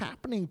got this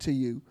happening to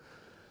you,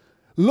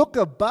 look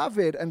above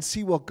it and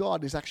see what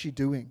God is actually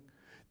doing.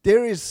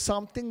 There is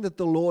something that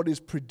the Lord is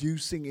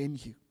producing in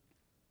you.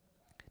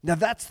 Now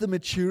that's the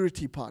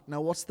maturity part. Now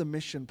what's the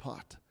mission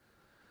part?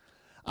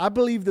 I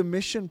believe the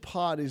mission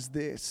part is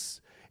this,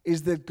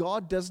 is that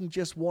God doesn't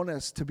just want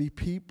us to be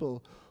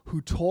people who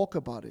talk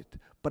about it,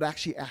 but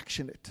actually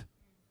action it.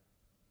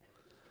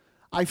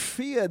 I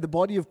fear the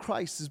body of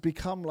Christ has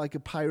become like a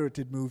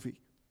pirated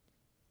movie.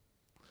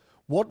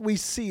 What we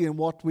see and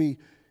what we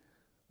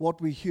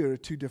hear are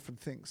two different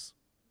things.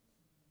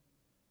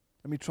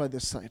 Let me try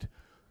this side.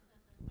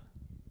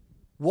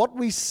 What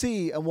we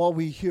see and what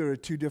we hear are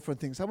two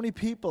different things. How many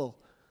people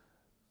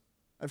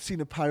have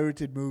seen a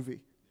pirated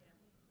movie?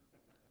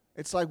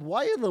 It's like,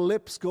 why are the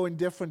lips going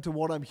different to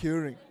what I'm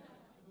hearing?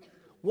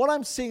 What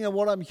I'm seeing and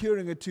what I'm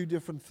hearing are two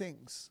different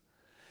things.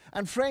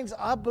 And friends,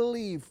 I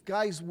believe,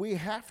 guys, we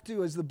have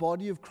to, as the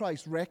body of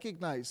Christ,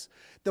 recognize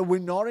that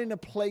we're not in a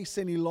place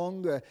any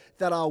longer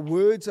that our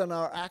words and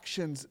our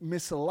actions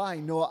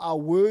misalign. No, our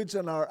words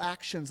and our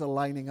actions are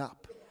lining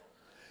up.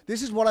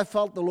 This is what I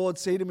felt the Lord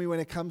say to me when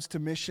it comes to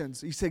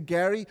missions. He said,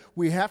 Gary,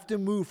 we have to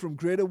move from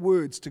greater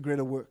words to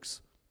greater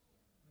works.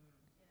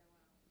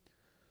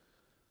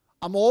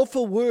 I'm all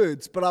for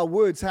words, but our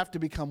words have to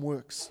become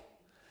works.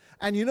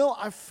 And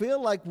I feel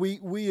like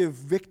we have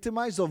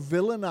victimized or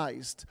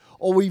villainized,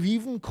 or we've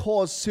even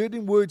caused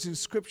certain words in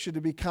Scripture to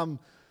become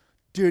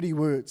dirty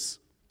words.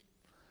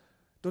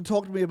 Don't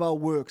talk to me about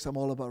works. I'm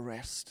all about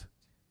rest.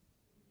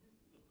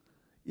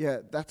 Yeah,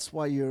 that's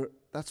why you're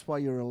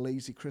a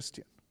lazy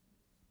Christian.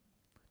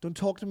 Don't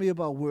talk to me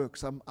about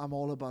works. I'm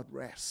all about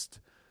rest.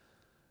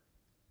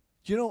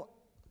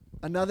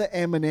 Another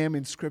M&M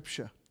in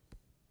Scripture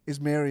is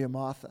Mary and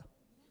Martha.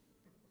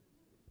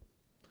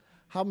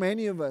 How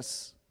many of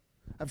us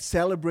have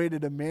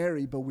celebrated a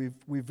Mary, but we've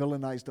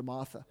villainized a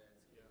Martha?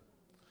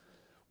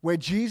 Where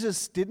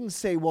Jesus didn't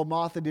say what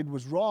Martha did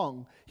was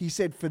wrong. He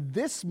said, for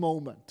this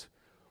moment,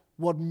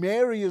 what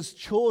Mary has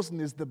chosen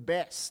is the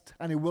best,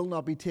 and it will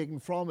not be taken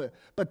from her.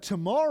 But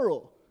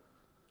tomorrow,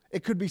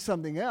 it could be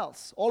something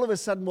else. All of a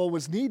sudden, what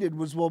was needed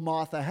was what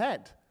Martha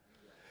had.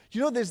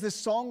 There's this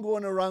song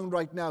going around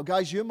right now.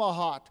 Guys, you're my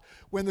heart.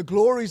 When the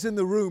glory's in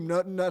the room,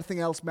 nothing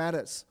else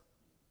matters.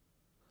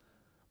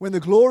 When the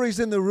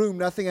glory's in the room,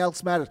 nothing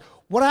else matters.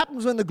 What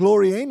happens when the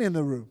glory ain't in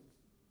the room?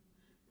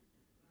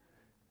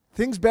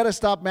 Things better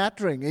stop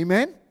mattering.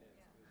 Amen?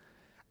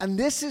 And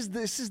this is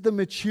the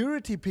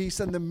maturity piece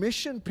and the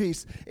mission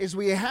piece, is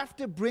we have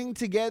to bring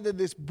together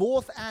this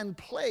both and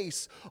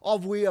place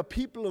of we are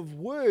people of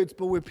words,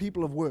 but we're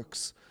people of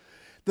works.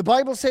 The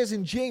Bible says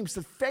in James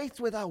that faith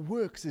without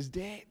works is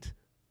dead.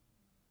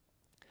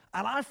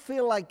 And I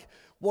feel like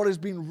what has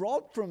been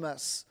robbed from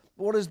us,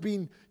 what has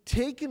been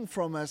taken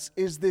from us,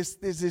 is this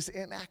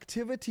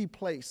inactivity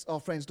place. Oh,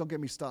 friends, don't get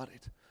me started.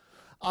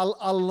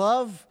 I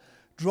love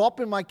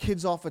dropping my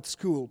kids off at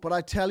school, but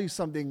I tell you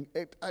something,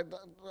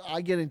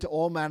 I get into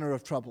all manner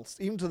of troubles,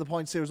 even to the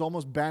point Sarah's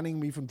almost banning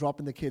me from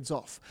dropping the kids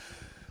off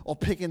or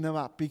picking them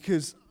up,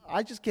 because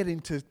I just get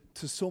into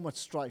so much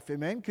strife,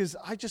 amen? Because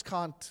I just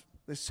can't,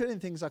 there's certain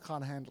things I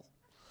can't handle.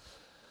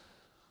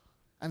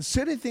 And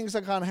certain things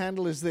I can't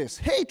handle is this.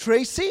 Hey,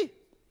 Tracy,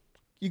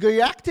 you got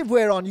your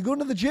activewear on. You going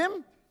to the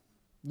gym?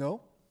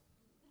 No.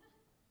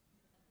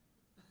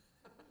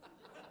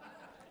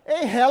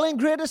 Hey, Helen,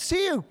 great to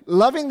see you.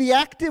 Loving the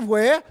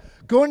activewear.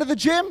 Going to the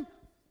gym?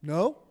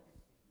 No.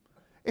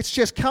 It's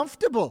just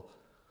comfortable.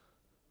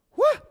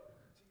 What?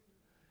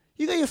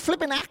 You got your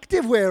flipping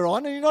activewear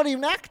on and you're not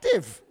even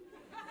active.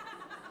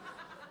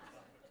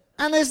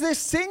 And there's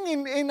this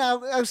thing in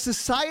our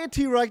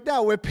society right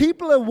now where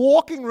people are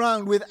walking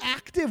around with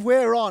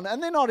activewear on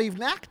and they're not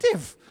even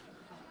active.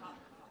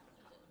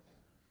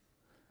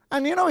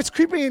 And it's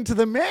creeping into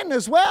the men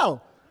as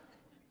well.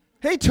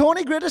 Hey,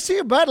 Tony, great to see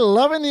you, bud.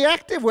 Loving the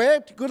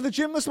activewear. Go to the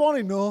gym this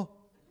morning? No.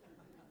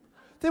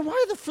 Then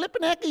why the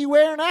flipping heck are you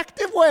wearing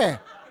activewear?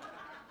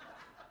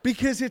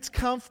 Because it's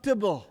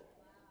comfortable.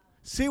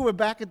 See, we're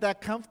back at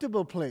that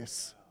comfortable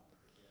place.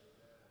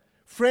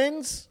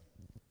 Friends,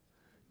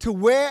 to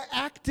wear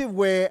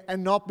activewear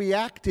and not be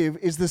active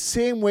is the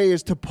same way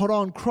as to put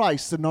on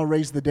Christ and not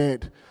raise the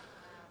dead.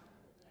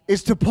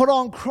 Is to put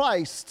on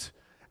Christ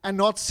and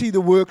not see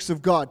the works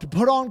of God. To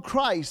put on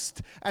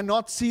Christ and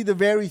not see the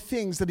very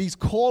things that He's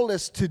called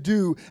us to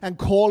do and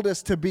called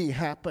us to be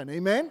happen.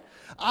 Amen?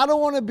 I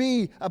don't want to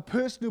be a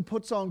person who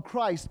puts on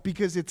Christ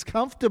because it's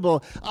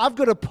comfortable. I've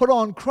got to put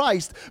on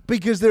Christ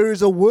because there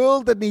is a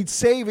world that needs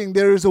saving.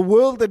 There is a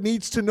world that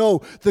needs to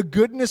know the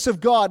goodness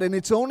of God. And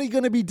it's only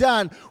going to be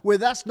done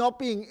with us not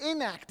being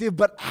inactive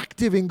but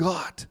active in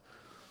God.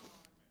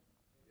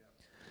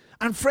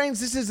 And friends,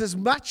 this is as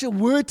much a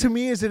word to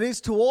me as it is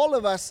to all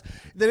of us,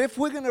 that if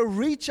we're going to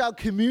reach our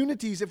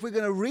communities, if we're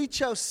going to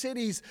reach our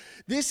cities,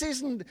 this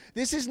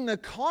isn't a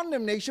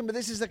condemnation, but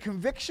this is a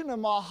conviction of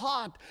my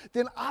heart,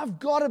 then I've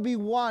got to be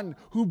one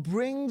who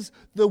brings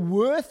the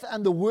worth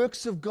and the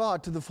works of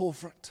God to the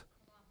forefront.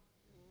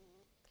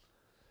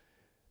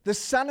 The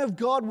Son of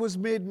God was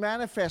made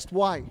manifest.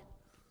 Why?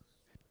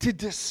 To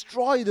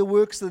destroy the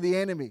works of the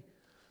enemy.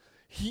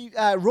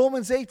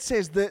 Romans 8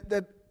 says that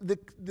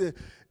the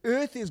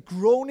earth is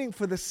groaning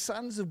for the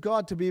sons of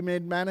God to be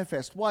made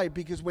manifest. Why?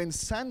 Because when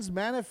sons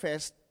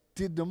manifest,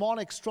 the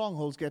demonic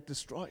strongholds get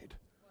destroyed.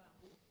 Wow.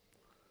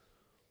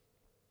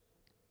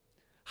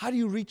 How do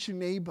you reach your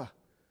neighbor?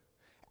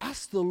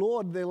 Ask the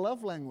Lord their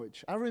love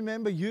language. I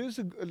remember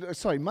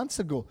months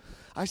ago,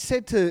 I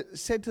said to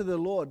the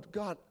Lord,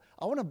 God,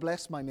 I want to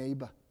bless my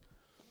neighbor.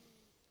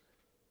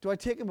 Do I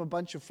take him a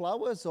bunch of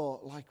flowers or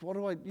what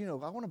do I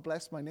want to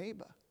bless my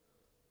neighbor.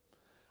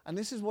 And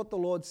this is what the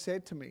Lord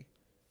said to me.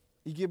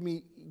 He give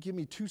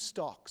me 2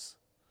 stocks.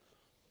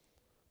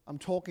 I'm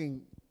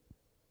talking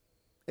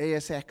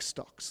ASX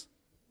stocks,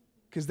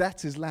 because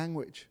that's His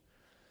language.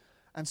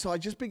 And so I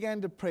just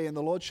began to pray, and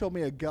the Lord showed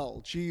me a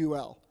GUL,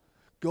 G-U-L,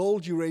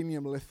 gold,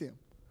 uranium, lithium.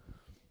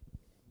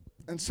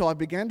 so I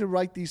began to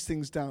write these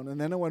things down.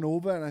 And then I went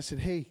over and I said,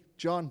 hey,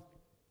 John,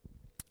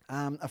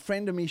 a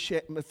friend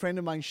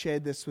of mine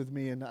shared this with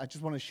me, and I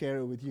just want to share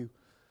it with you.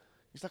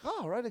 He's like,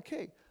 oh, right,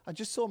 okay. I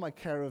just saw my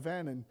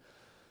caravan, and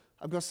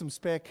I've got some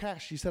spare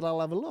cash. He said, I'll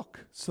have a look.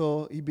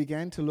 So he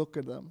began to look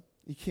at them.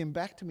 He came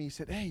back to me. He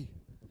said, hey,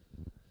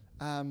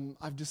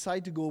 I've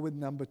decided to go with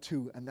number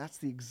 2, and that's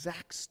the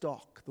exact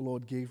stock the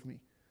Lord gave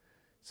me.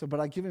 So, but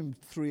I give him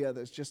 3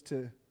 others just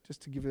to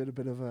give it a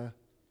bit of a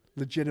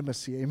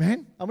legitimacy.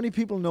 Amen? How many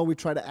people know we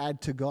try to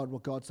add to God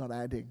what God's not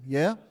adding?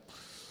 Yeah? A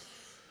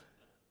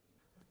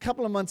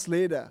couple of months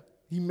later,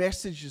 he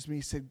messages me.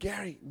 He said,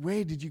 Gary,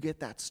 where did you get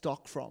that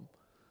stock from?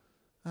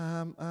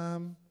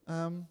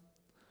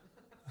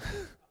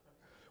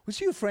 Was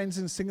your friends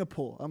in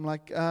Singapore? I'm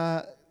like,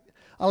 I'll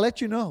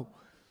let you know.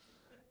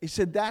 He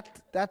said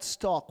that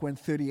stock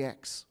went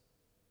 30x.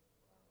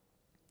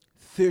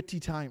 30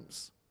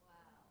 times.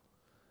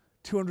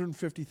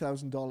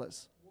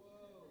 $250,000.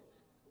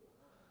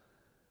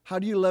 How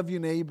do you love your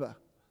neighbor?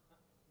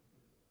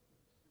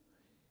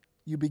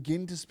 You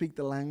begin to speak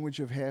the language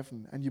of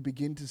heaven, and you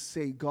begin to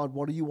say, God,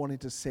 what are you wanting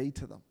to say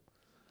to them?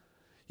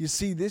 You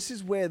see, this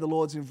is where the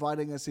Lord's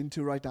inviting us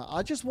into right now.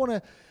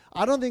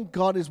 I don't think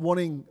God is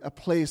wanting a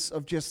place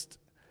of just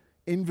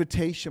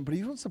invitation, but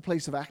he wants a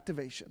place of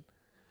activation.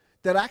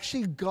 That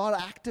actually God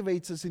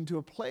activates us into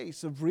a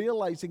place of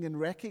realizing and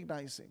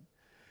recognizing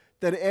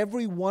that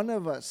every one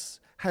of us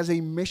has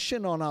a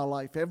mission on our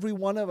life. Every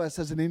one of us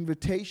has an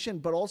invitation,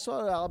 but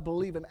also, I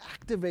believe, an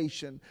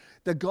activation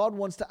that God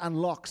wants to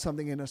unlock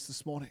something in us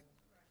this morning.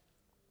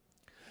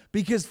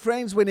 Because,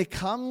 friends, when it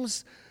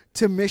comes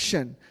to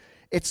mission,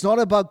 it's not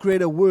about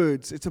greater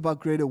words, it's about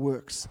greater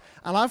works.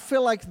 And I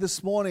feel like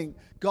this morning,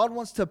 God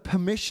wants to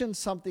permission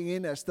something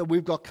in us that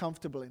we've got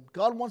comfortable in.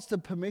 God wants to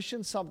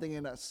permission something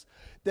in us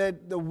that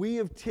we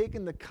have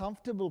taken the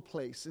comfortable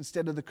place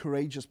instead of the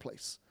courageous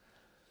place.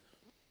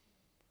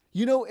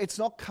 You know, it's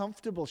not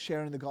comfortable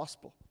sharing the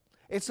gospel.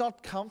 It's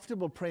not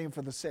comfortable praying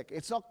for the sick.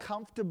 It's not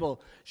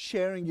comfortable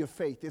sharing your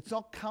faith. It's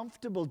not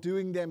comfortable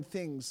doing them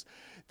things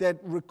that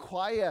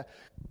require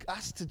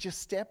us to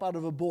just step out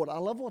of a boat. I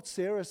love what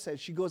Sarah says.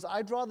 She goes,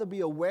 I'd rather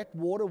be a wet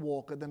water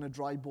walker than a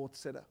dry boat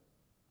sitter.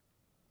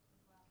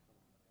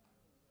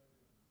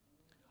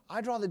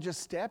 I'd rather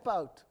just step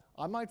out.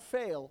 I might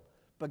fail,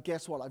 but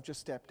guess what? I've just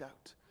stepped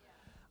out.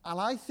 And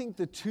I think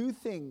the two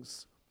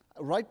things,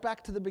 right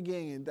back to the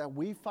beginning, that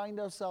we find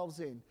ourselves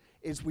in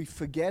is we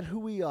forget who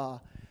we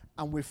are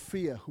and we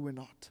fear who we're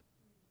not.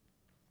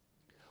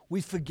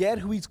 We forget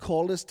who he's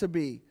called us to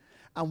be,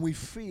 and we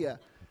fear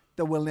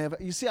that we'll never.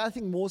 You see, I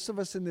think most of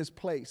us in this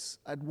place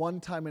at one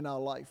time in our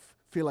life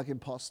feel like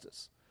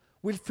imposters.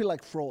 We feel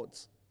like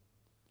frauds.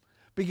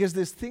 Because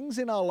there's things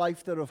in our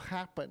life that have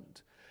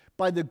happened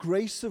by the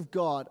grace of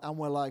God, and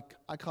we're like,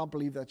 I can't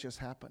believe that just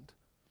happened.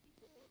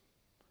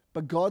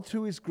 But God,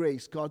 through his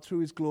grace, God, through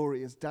his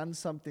glory, has done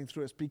something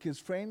through us. Because,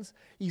 friends,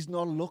 he's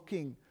not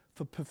looking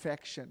for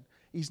perfection.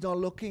 He's not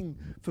looking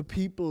for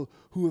people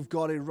who have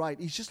got it right.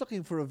 He's just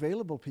looking for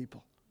available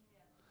people.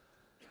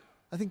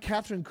 I think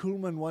Catherine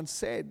Kuhlman once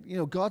said, you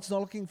know, God's not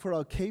looking for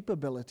our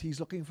capability.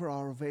 He's looking for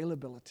our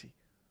availability.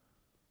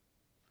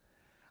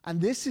 And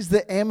this is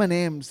the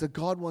M&Ms that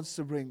God wants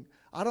to bring.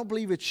 I don't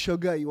believe it's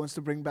sugar he wants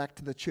to bring back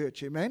to the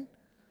church. Amen?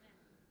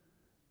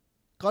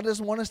 God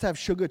doesn't want us to have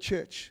sugar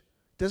church.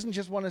 Doesn't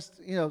just want us,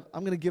 you know,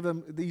 I'm going to give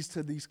him these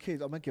to these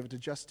kids. I might give it to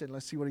Justin.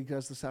 Let's see what he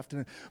does this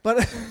afternoon.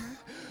 But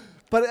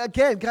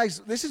again, guys,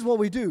 this is what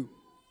we do.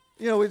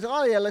 You know, it's,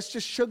 oh yeah, let's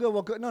just sugar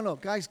what God. No,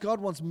 guys, God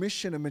wants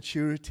mission and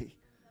maturity.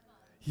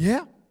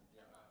 Yeah?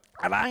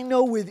 And I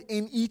know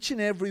within each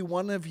and every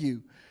one of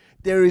you,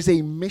 there is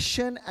a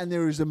mission and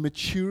there is a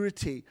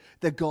maturity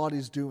that God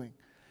is doing.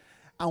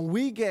 And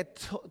we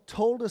get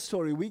told a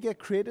story, we get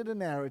created a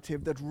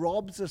narrative that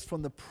robs us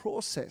from the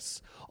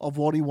process of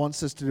what he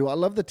wants us to do. I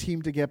love the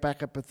team to get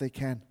back up if they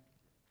can.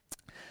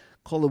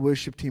 Call the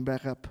worship team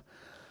back up.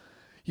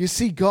 You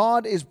see,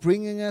 God is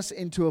bringing us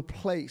into a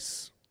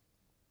place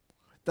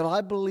that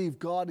I believe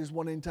God is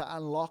wanting to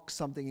unlock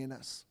something in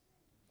us.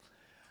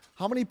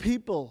 How many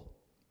people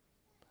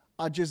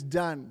are just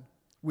done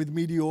with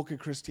mediocre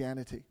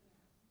Christianity?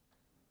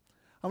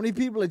 How many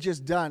people are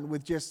just done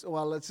with just,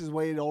 well, that's the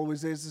way it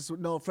always is?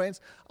 No,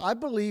 friends, I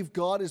believe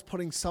God is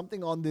putting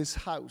something on this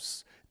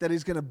house that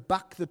is going to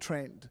buck the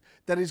trend,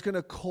 that is going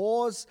to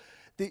cause,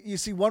 you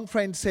see, one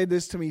friend said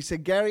this to me. He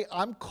said, Gary,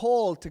 I'm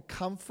called to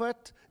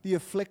comfort the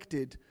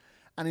afflicted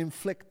and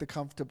inflict the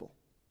comfortable.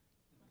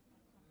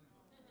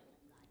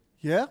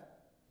 Yeah?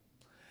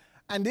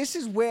 And this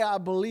is where I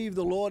believe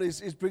the Lord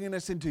is bringing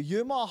us into.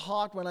 Hear my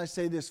heart when I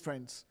say this,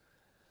 friends.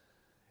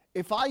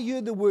 If I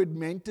hear the word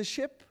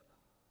mentorship,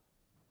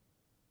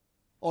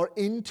 or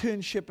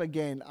internship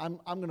again, I'm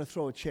going to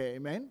throw a chair,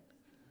 amen?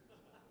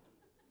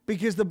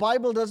 Because the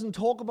Bible doesn't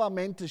talk about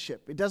mentorship.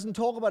 It doesn't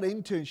talk about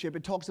internship.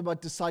 It talks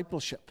about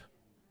discipleship.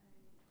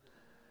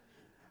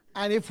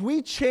 And if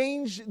we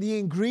change the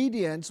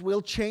ingredients,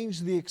 we'll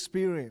change the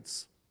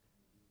experience.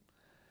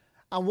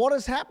 And what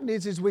has happened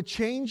is we're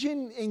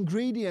changing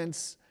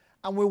ingredients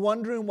and we're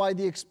wondering why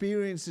the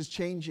experience is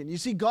changing. You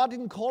see, God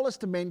didn't call us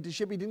to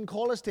mentorship. He didn't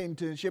call us to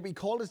internship. He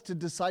called us to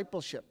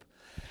discipleship.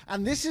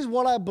 And this is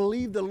what I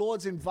believe the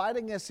Lord's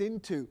inviting us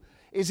into,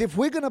 is if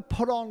we're going to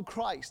put on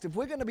Christ, if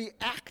we're going to be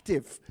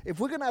active, if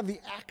we're going to have the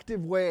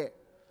active wear,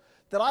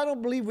 that I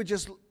don't believe we're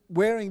just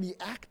wearing the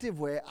active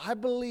wear. I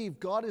believe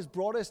God has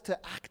brought us to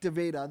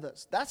activate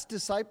others. That's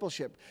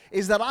discipleship,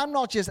 is that I'm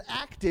not just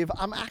active,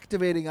 I'm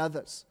activating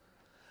others.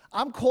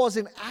 I'm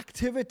causing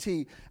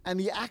activity and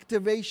the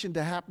activation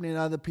to happen in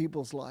other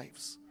people's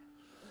lives.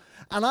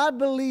 And I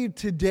believe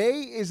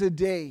today is a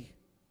day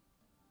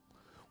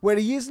where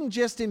He isn't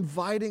just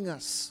inviting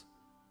us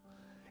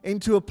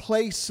into a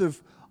place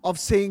of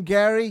saying,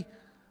 Gary,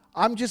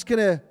 I'm just going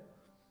to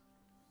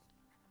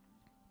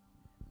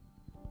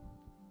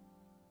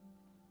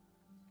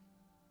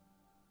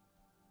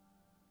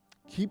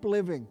keep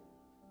living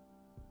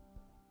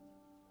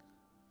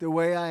the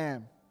way I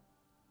am.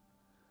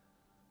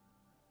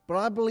 But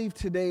I believe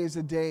today is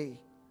a day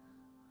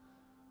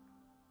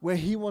where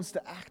He wants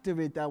to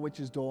activate that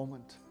which is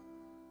dormant.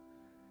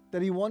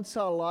 That He wants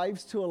our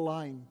lives to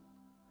align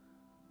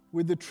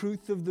with the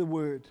truth of the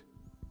Word.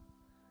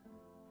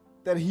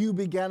 That He who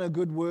began a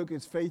good work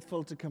is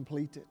faithful to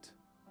complete it.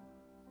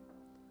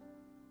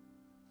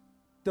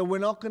 That we're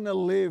not going to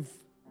live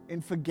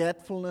in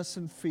forgetfulness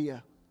and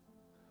fear.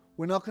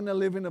 We're not going to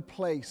live in a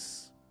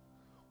place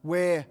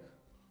where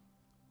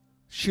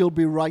she'll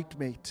be right,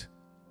 mate.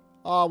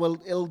 Oh,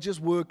 well, it'll just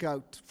work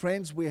out.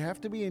 Friends, we have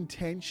to be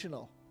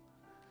intentional.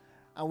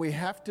 And we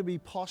have to be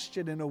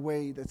postured in a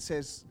way that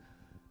says,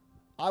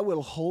 I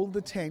will hold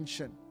the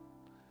tension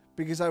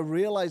because I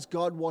realize,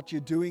 God, what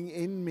you're doing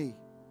in me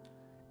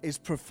is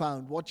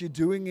profound. What you're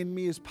doing in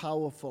me is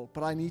powerful.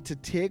 But I need to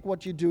take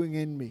what you're doing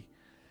in me,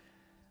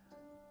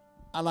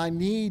 and I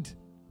need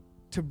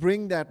to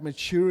bring that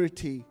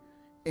maturity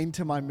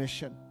into my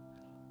mission.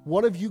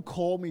 What have you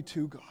called me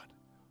to, God?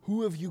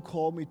 Who have you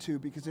called me to?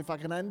 Because if I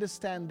can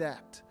understand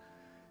that,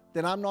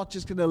 then I'm not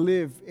just going to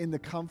live in the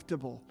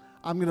comfortable.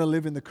 I'm going to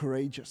live in the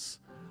courageous.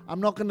 I'm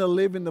not going to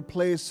live in the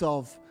place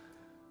of,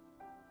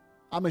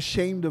 I'm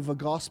ashamed of the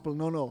gospel.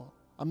 No.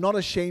 I'm not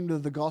ashamed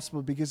of the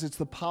gospel because it's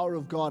the power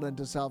of God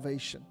unto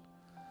salvation.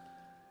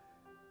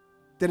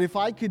 That if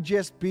I could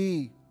just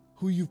be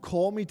who you've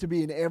called me to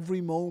be in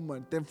every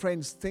moment, then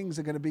friends, things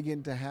are going to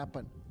begin to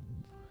happen.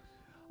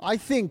 I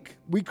think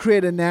we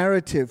create a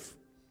narrative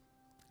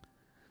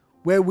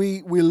where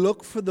we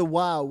look for the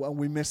wow and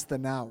we miss the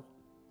now.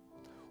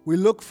 We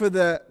look for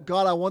the,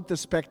 God, I want the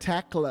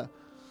spectacular,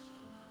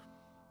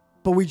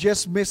 but we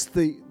just miss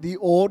the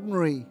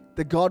ordinary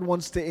that God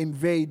wants to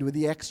invade with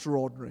the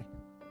extraordinary.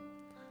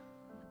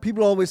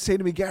 People always say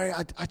to me, Gary,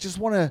 I just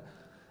want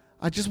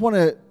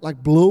to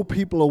like blow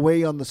people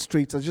away on the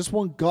streets. I just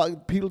want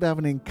people to have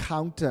an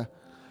encounter.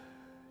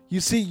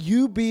 You see,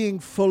 you being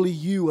fully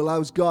you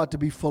allows God to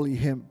be fully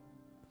Him.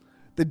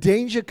 The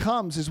danger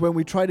comes is when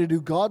we try to do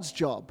God's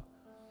job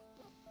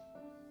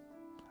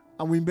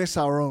and we miss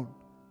our own.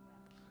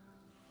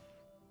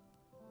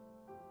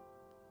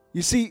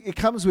 You see, it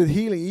comes with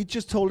healing. He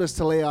just told us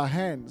to lay our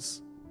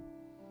hands.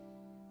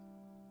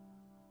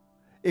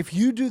 If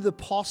you do the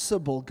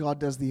possible, God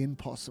does the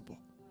impossible.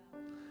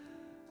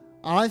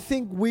 I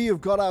think we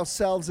have got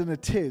ourselves in a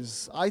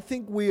tiz. I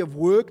think we have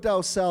worked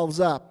ourselves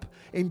up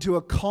into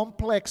a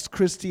complex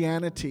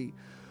Christianity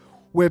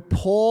where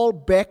Paul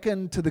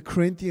beckoned to the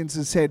Corinthians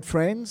and said,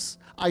 friends,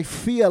 I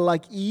fear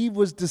like Eve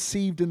was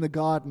deceived in the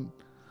garden,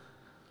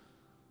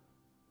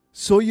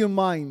 so your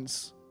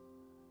minds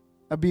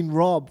have been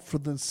robbed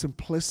from the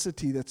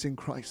simplicity that's in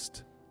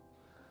Christ.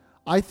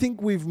 I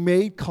think we've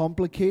made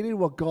complicated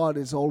what God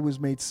has always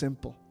made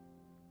simple.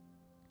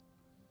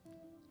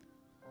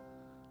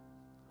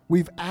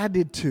 We've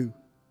added to.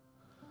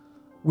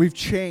 We've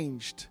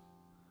changed.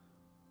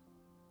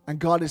 And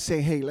God is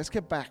saying, hey, let's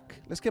get back.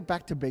 Let's get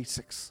back to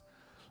basics.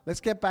 Let's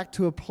get back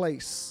to a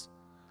place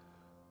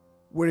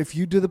where if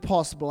you do the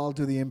possible, I'll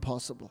do the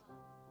impossible.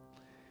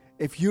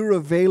 If you're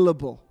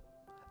available,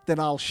 then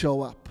I'll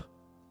show up.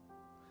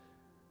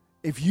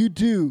 If you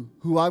do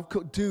who I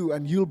do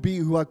and you'll be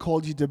who I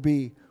called you to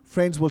be,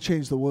 friends, will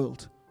change the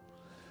world.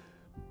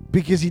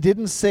 Because He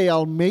didn't say,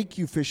 I'll make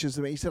you fishers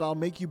of men. He said, I'll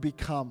make you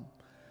become.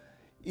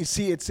 You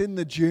see, it's in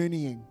the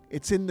journeying.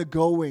 It's in the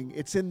going.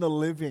 It's in the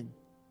living.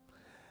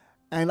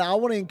 And I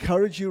want to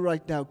encourage you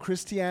right now,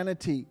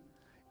 Christianity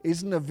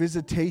isn't a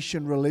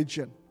visitation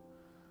religion.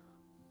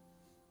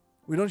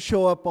 We don't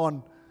show up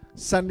on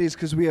Sundays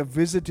because we have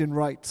visiting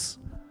rights.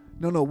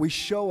 No, we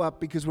show up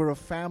because we're a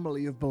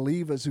family of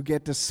believers who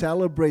get to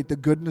celebrate the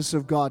goodness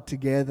of God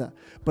together.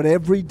 But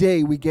every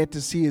day we get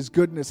to see His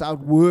goodness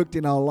outworked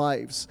in our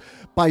lives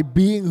by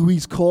being who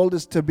He's called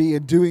us to be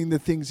and doing the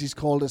things He's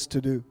called us to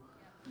do.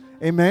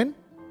 Amen?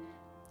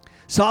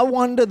 So I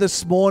wonder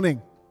this morning,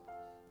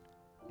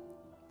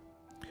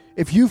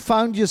 if you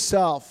found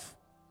yourself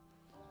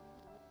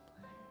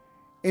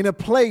in a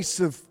place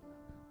of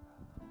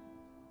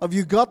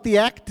you got the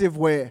active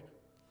wear,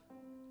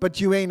 but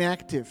you ain't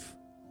active.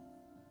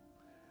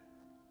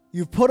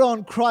 You've put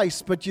on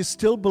Christ, but you're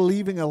still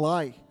believing a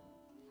lie.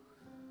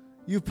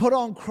 You've put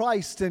on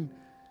Christ,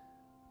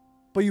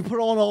 but you put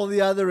on all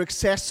the other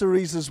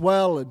accessories as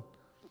well. And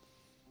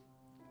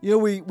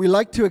we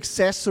like to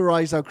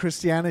accessorize our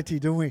Christianity,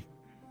 don't we?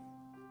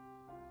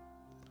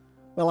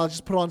 Well, I'll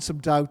just put on some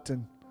doubt,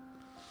 and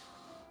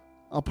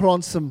I'll put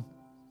on some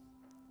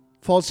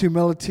false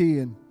humility,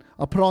 and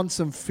I'll put on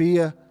some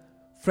fear.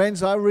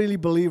 Friends, I really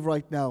believe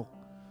right now,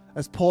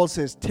 as Paul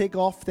says, take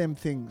off them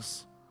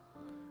things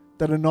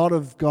that are not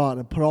of God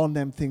and put on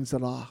them things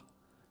that are,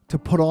 to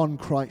put on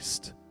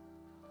Christ.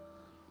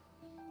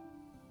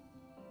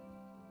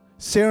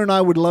 Sarah and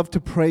I would love to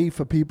pray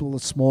for people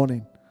this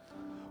morning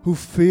who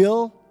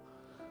feel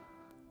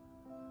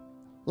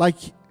like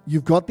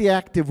you've got the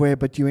active wear,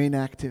 but you ain't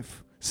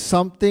active.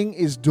 Something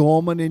is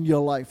dormant in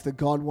your life that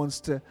God wants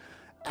to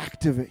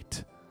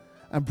activate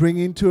and bring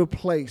into a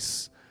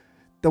place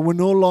that we're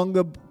no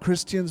longer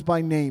Christians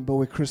by name, but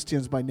we're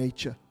Christians by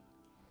nature.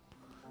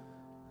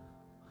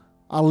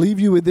 I'll leave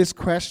you with this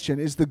question.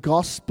 Is the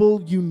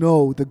gospel you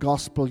know the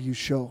gospel you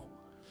show?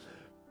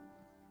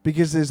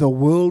 Because there's a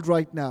world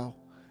right now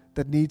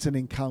that needs an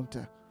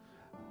encounter.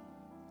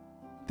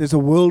 There's a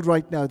world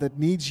right now that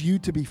needs you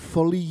to be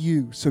fully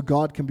you so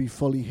God can be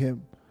fully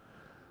Him.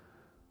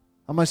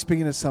 Am I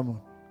speaking to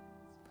someone?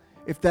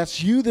 If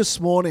that's you this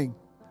morning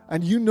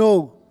and you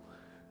know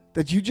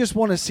that you just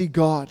want to see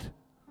God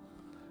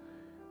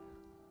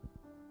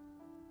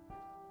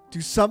do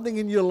something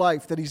in your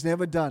life that He's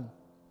never done,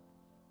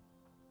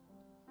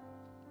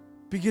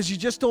 because you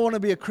just don't want to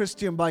be a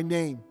Christian by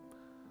name.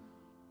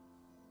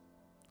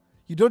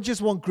 You don't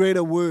just want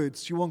greater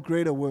words, you want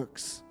greater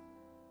works.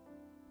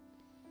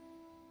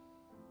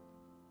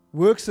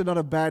 Works are not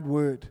a bad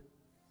word.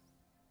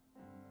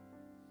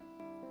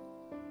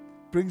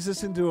 Brings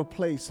us into a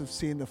place of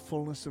seeing the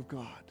fullness of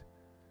God.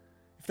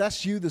 If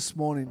that's you this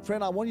morning,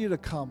 friend, I want you to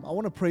come. I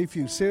want to pray for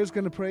you. Sarah's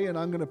going to pray and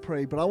I'm going to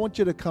pray, but I want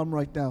you to come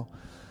right now.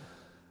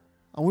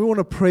 And we want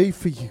to pray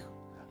for you.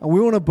 And we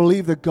want to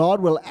believe that God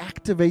will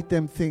activate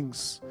them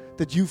things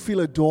that you feel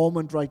are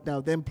dormant right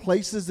now. Them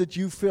places that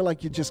you feel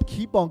like you just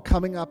keep on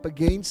coming up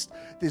against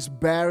this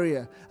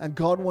barrier. And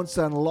God wants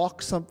to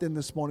unlock something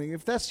this morning.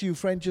 If that's you,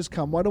 friend, just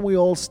come. Why don't we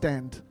all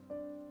stand?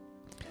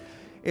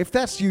 If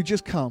that's you,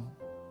 just come.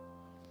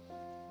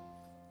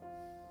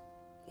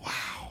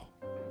 Wow.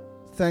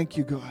 Thank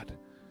you, God.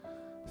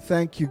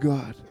 Thank you,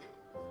 God.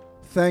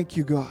 Thank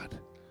you, God.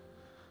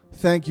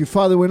 Thank you.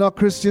 Father, we're not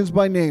Christians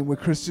by name. We're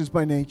Christians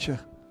by nature.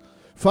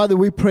 Father,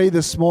 we pray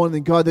this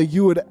morning, God, that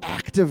you would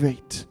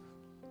activate.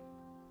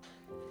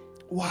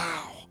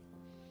 Wow.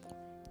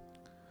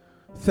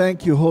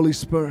 Thank you, Holy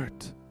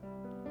Spirit.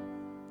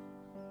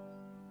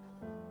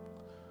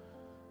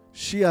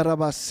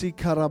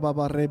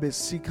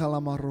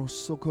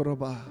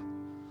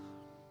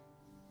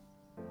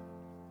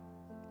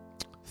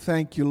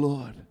 Thank you,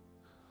 Lord.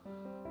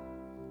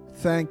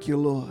 Thank you,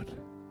 Lord.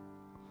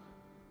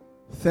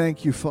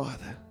 Thank you,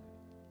 Father.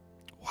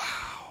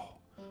 Wow.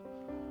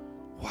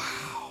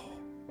 Wow.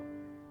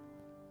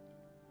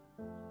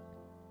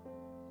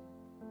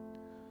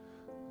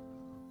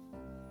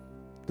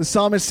 The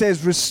psalmist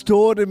says,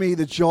 restore to me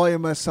the joy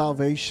of my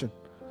salvation.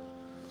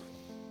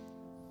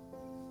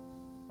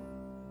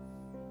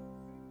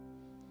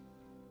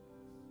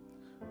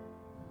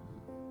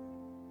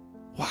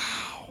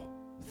 Wow.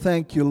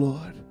 Thank you,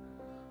 Lord.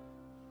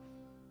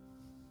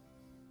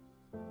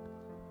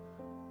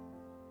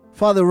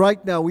 Father,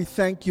 right now we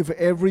thank you for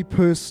every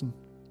person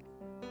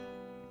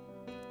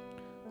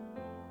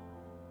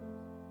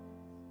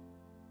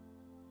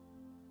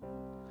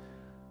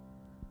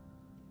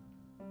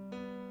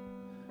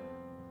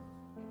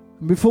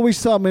and before we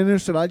start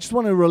ministering, I just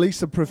want to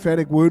release a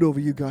prophetic word over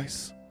you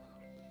guys.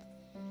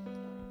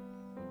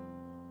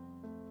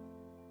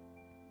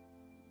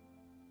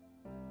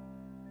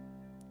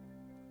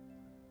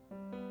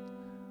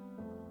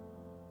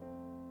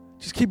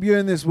 Just keep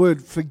hearing this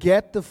word.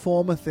 Forget the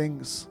former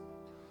things.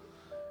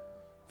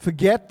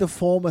 Forget the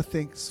former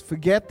things.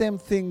 Forget them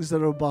things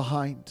that are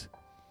behind.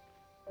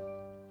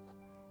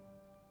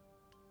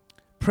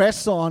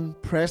 Press on,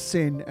 press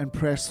in, and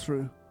press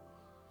through.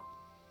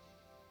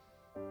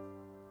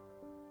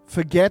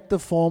 Forget the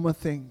former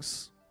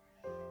things.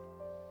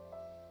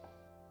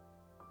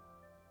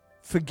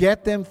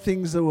 Forget them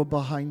things that were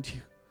behind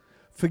you.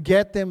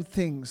 Forget them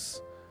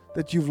things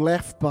that you've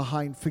left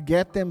behind.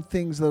 Forget them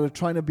things that are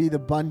trying to be the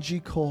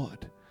bungee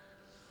cord.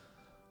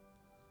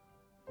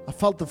 I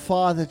felt the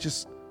Father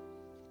just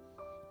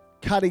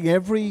cutting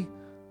every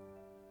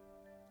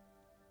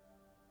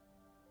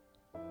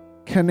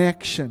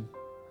connection.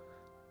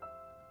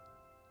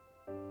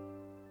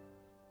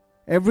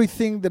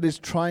 Everything that is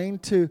trying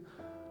to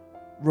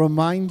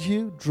remind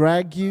you,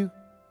 drag you,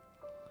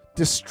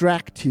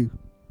 distract you.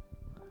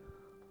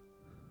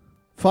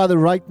 Father,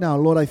 right now,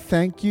 Lord, I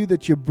thank you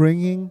that you're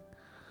bringing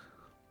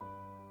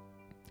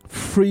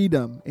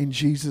freedom in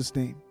Jesus'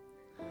 name.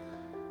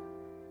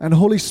 And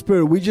Holy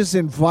Spirit, we just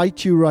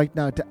invite you right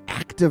now to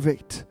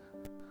activate,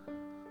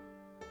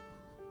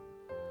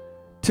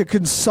 to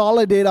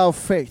consolidate our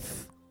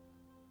faith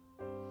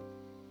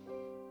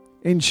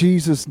in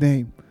Jesus'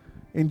 name.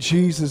 In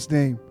Jesus'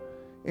 name.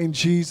 In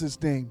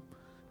Jesus' name.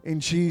 In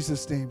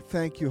Jesus' name.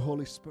 Thank you,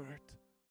 Holy Spirit.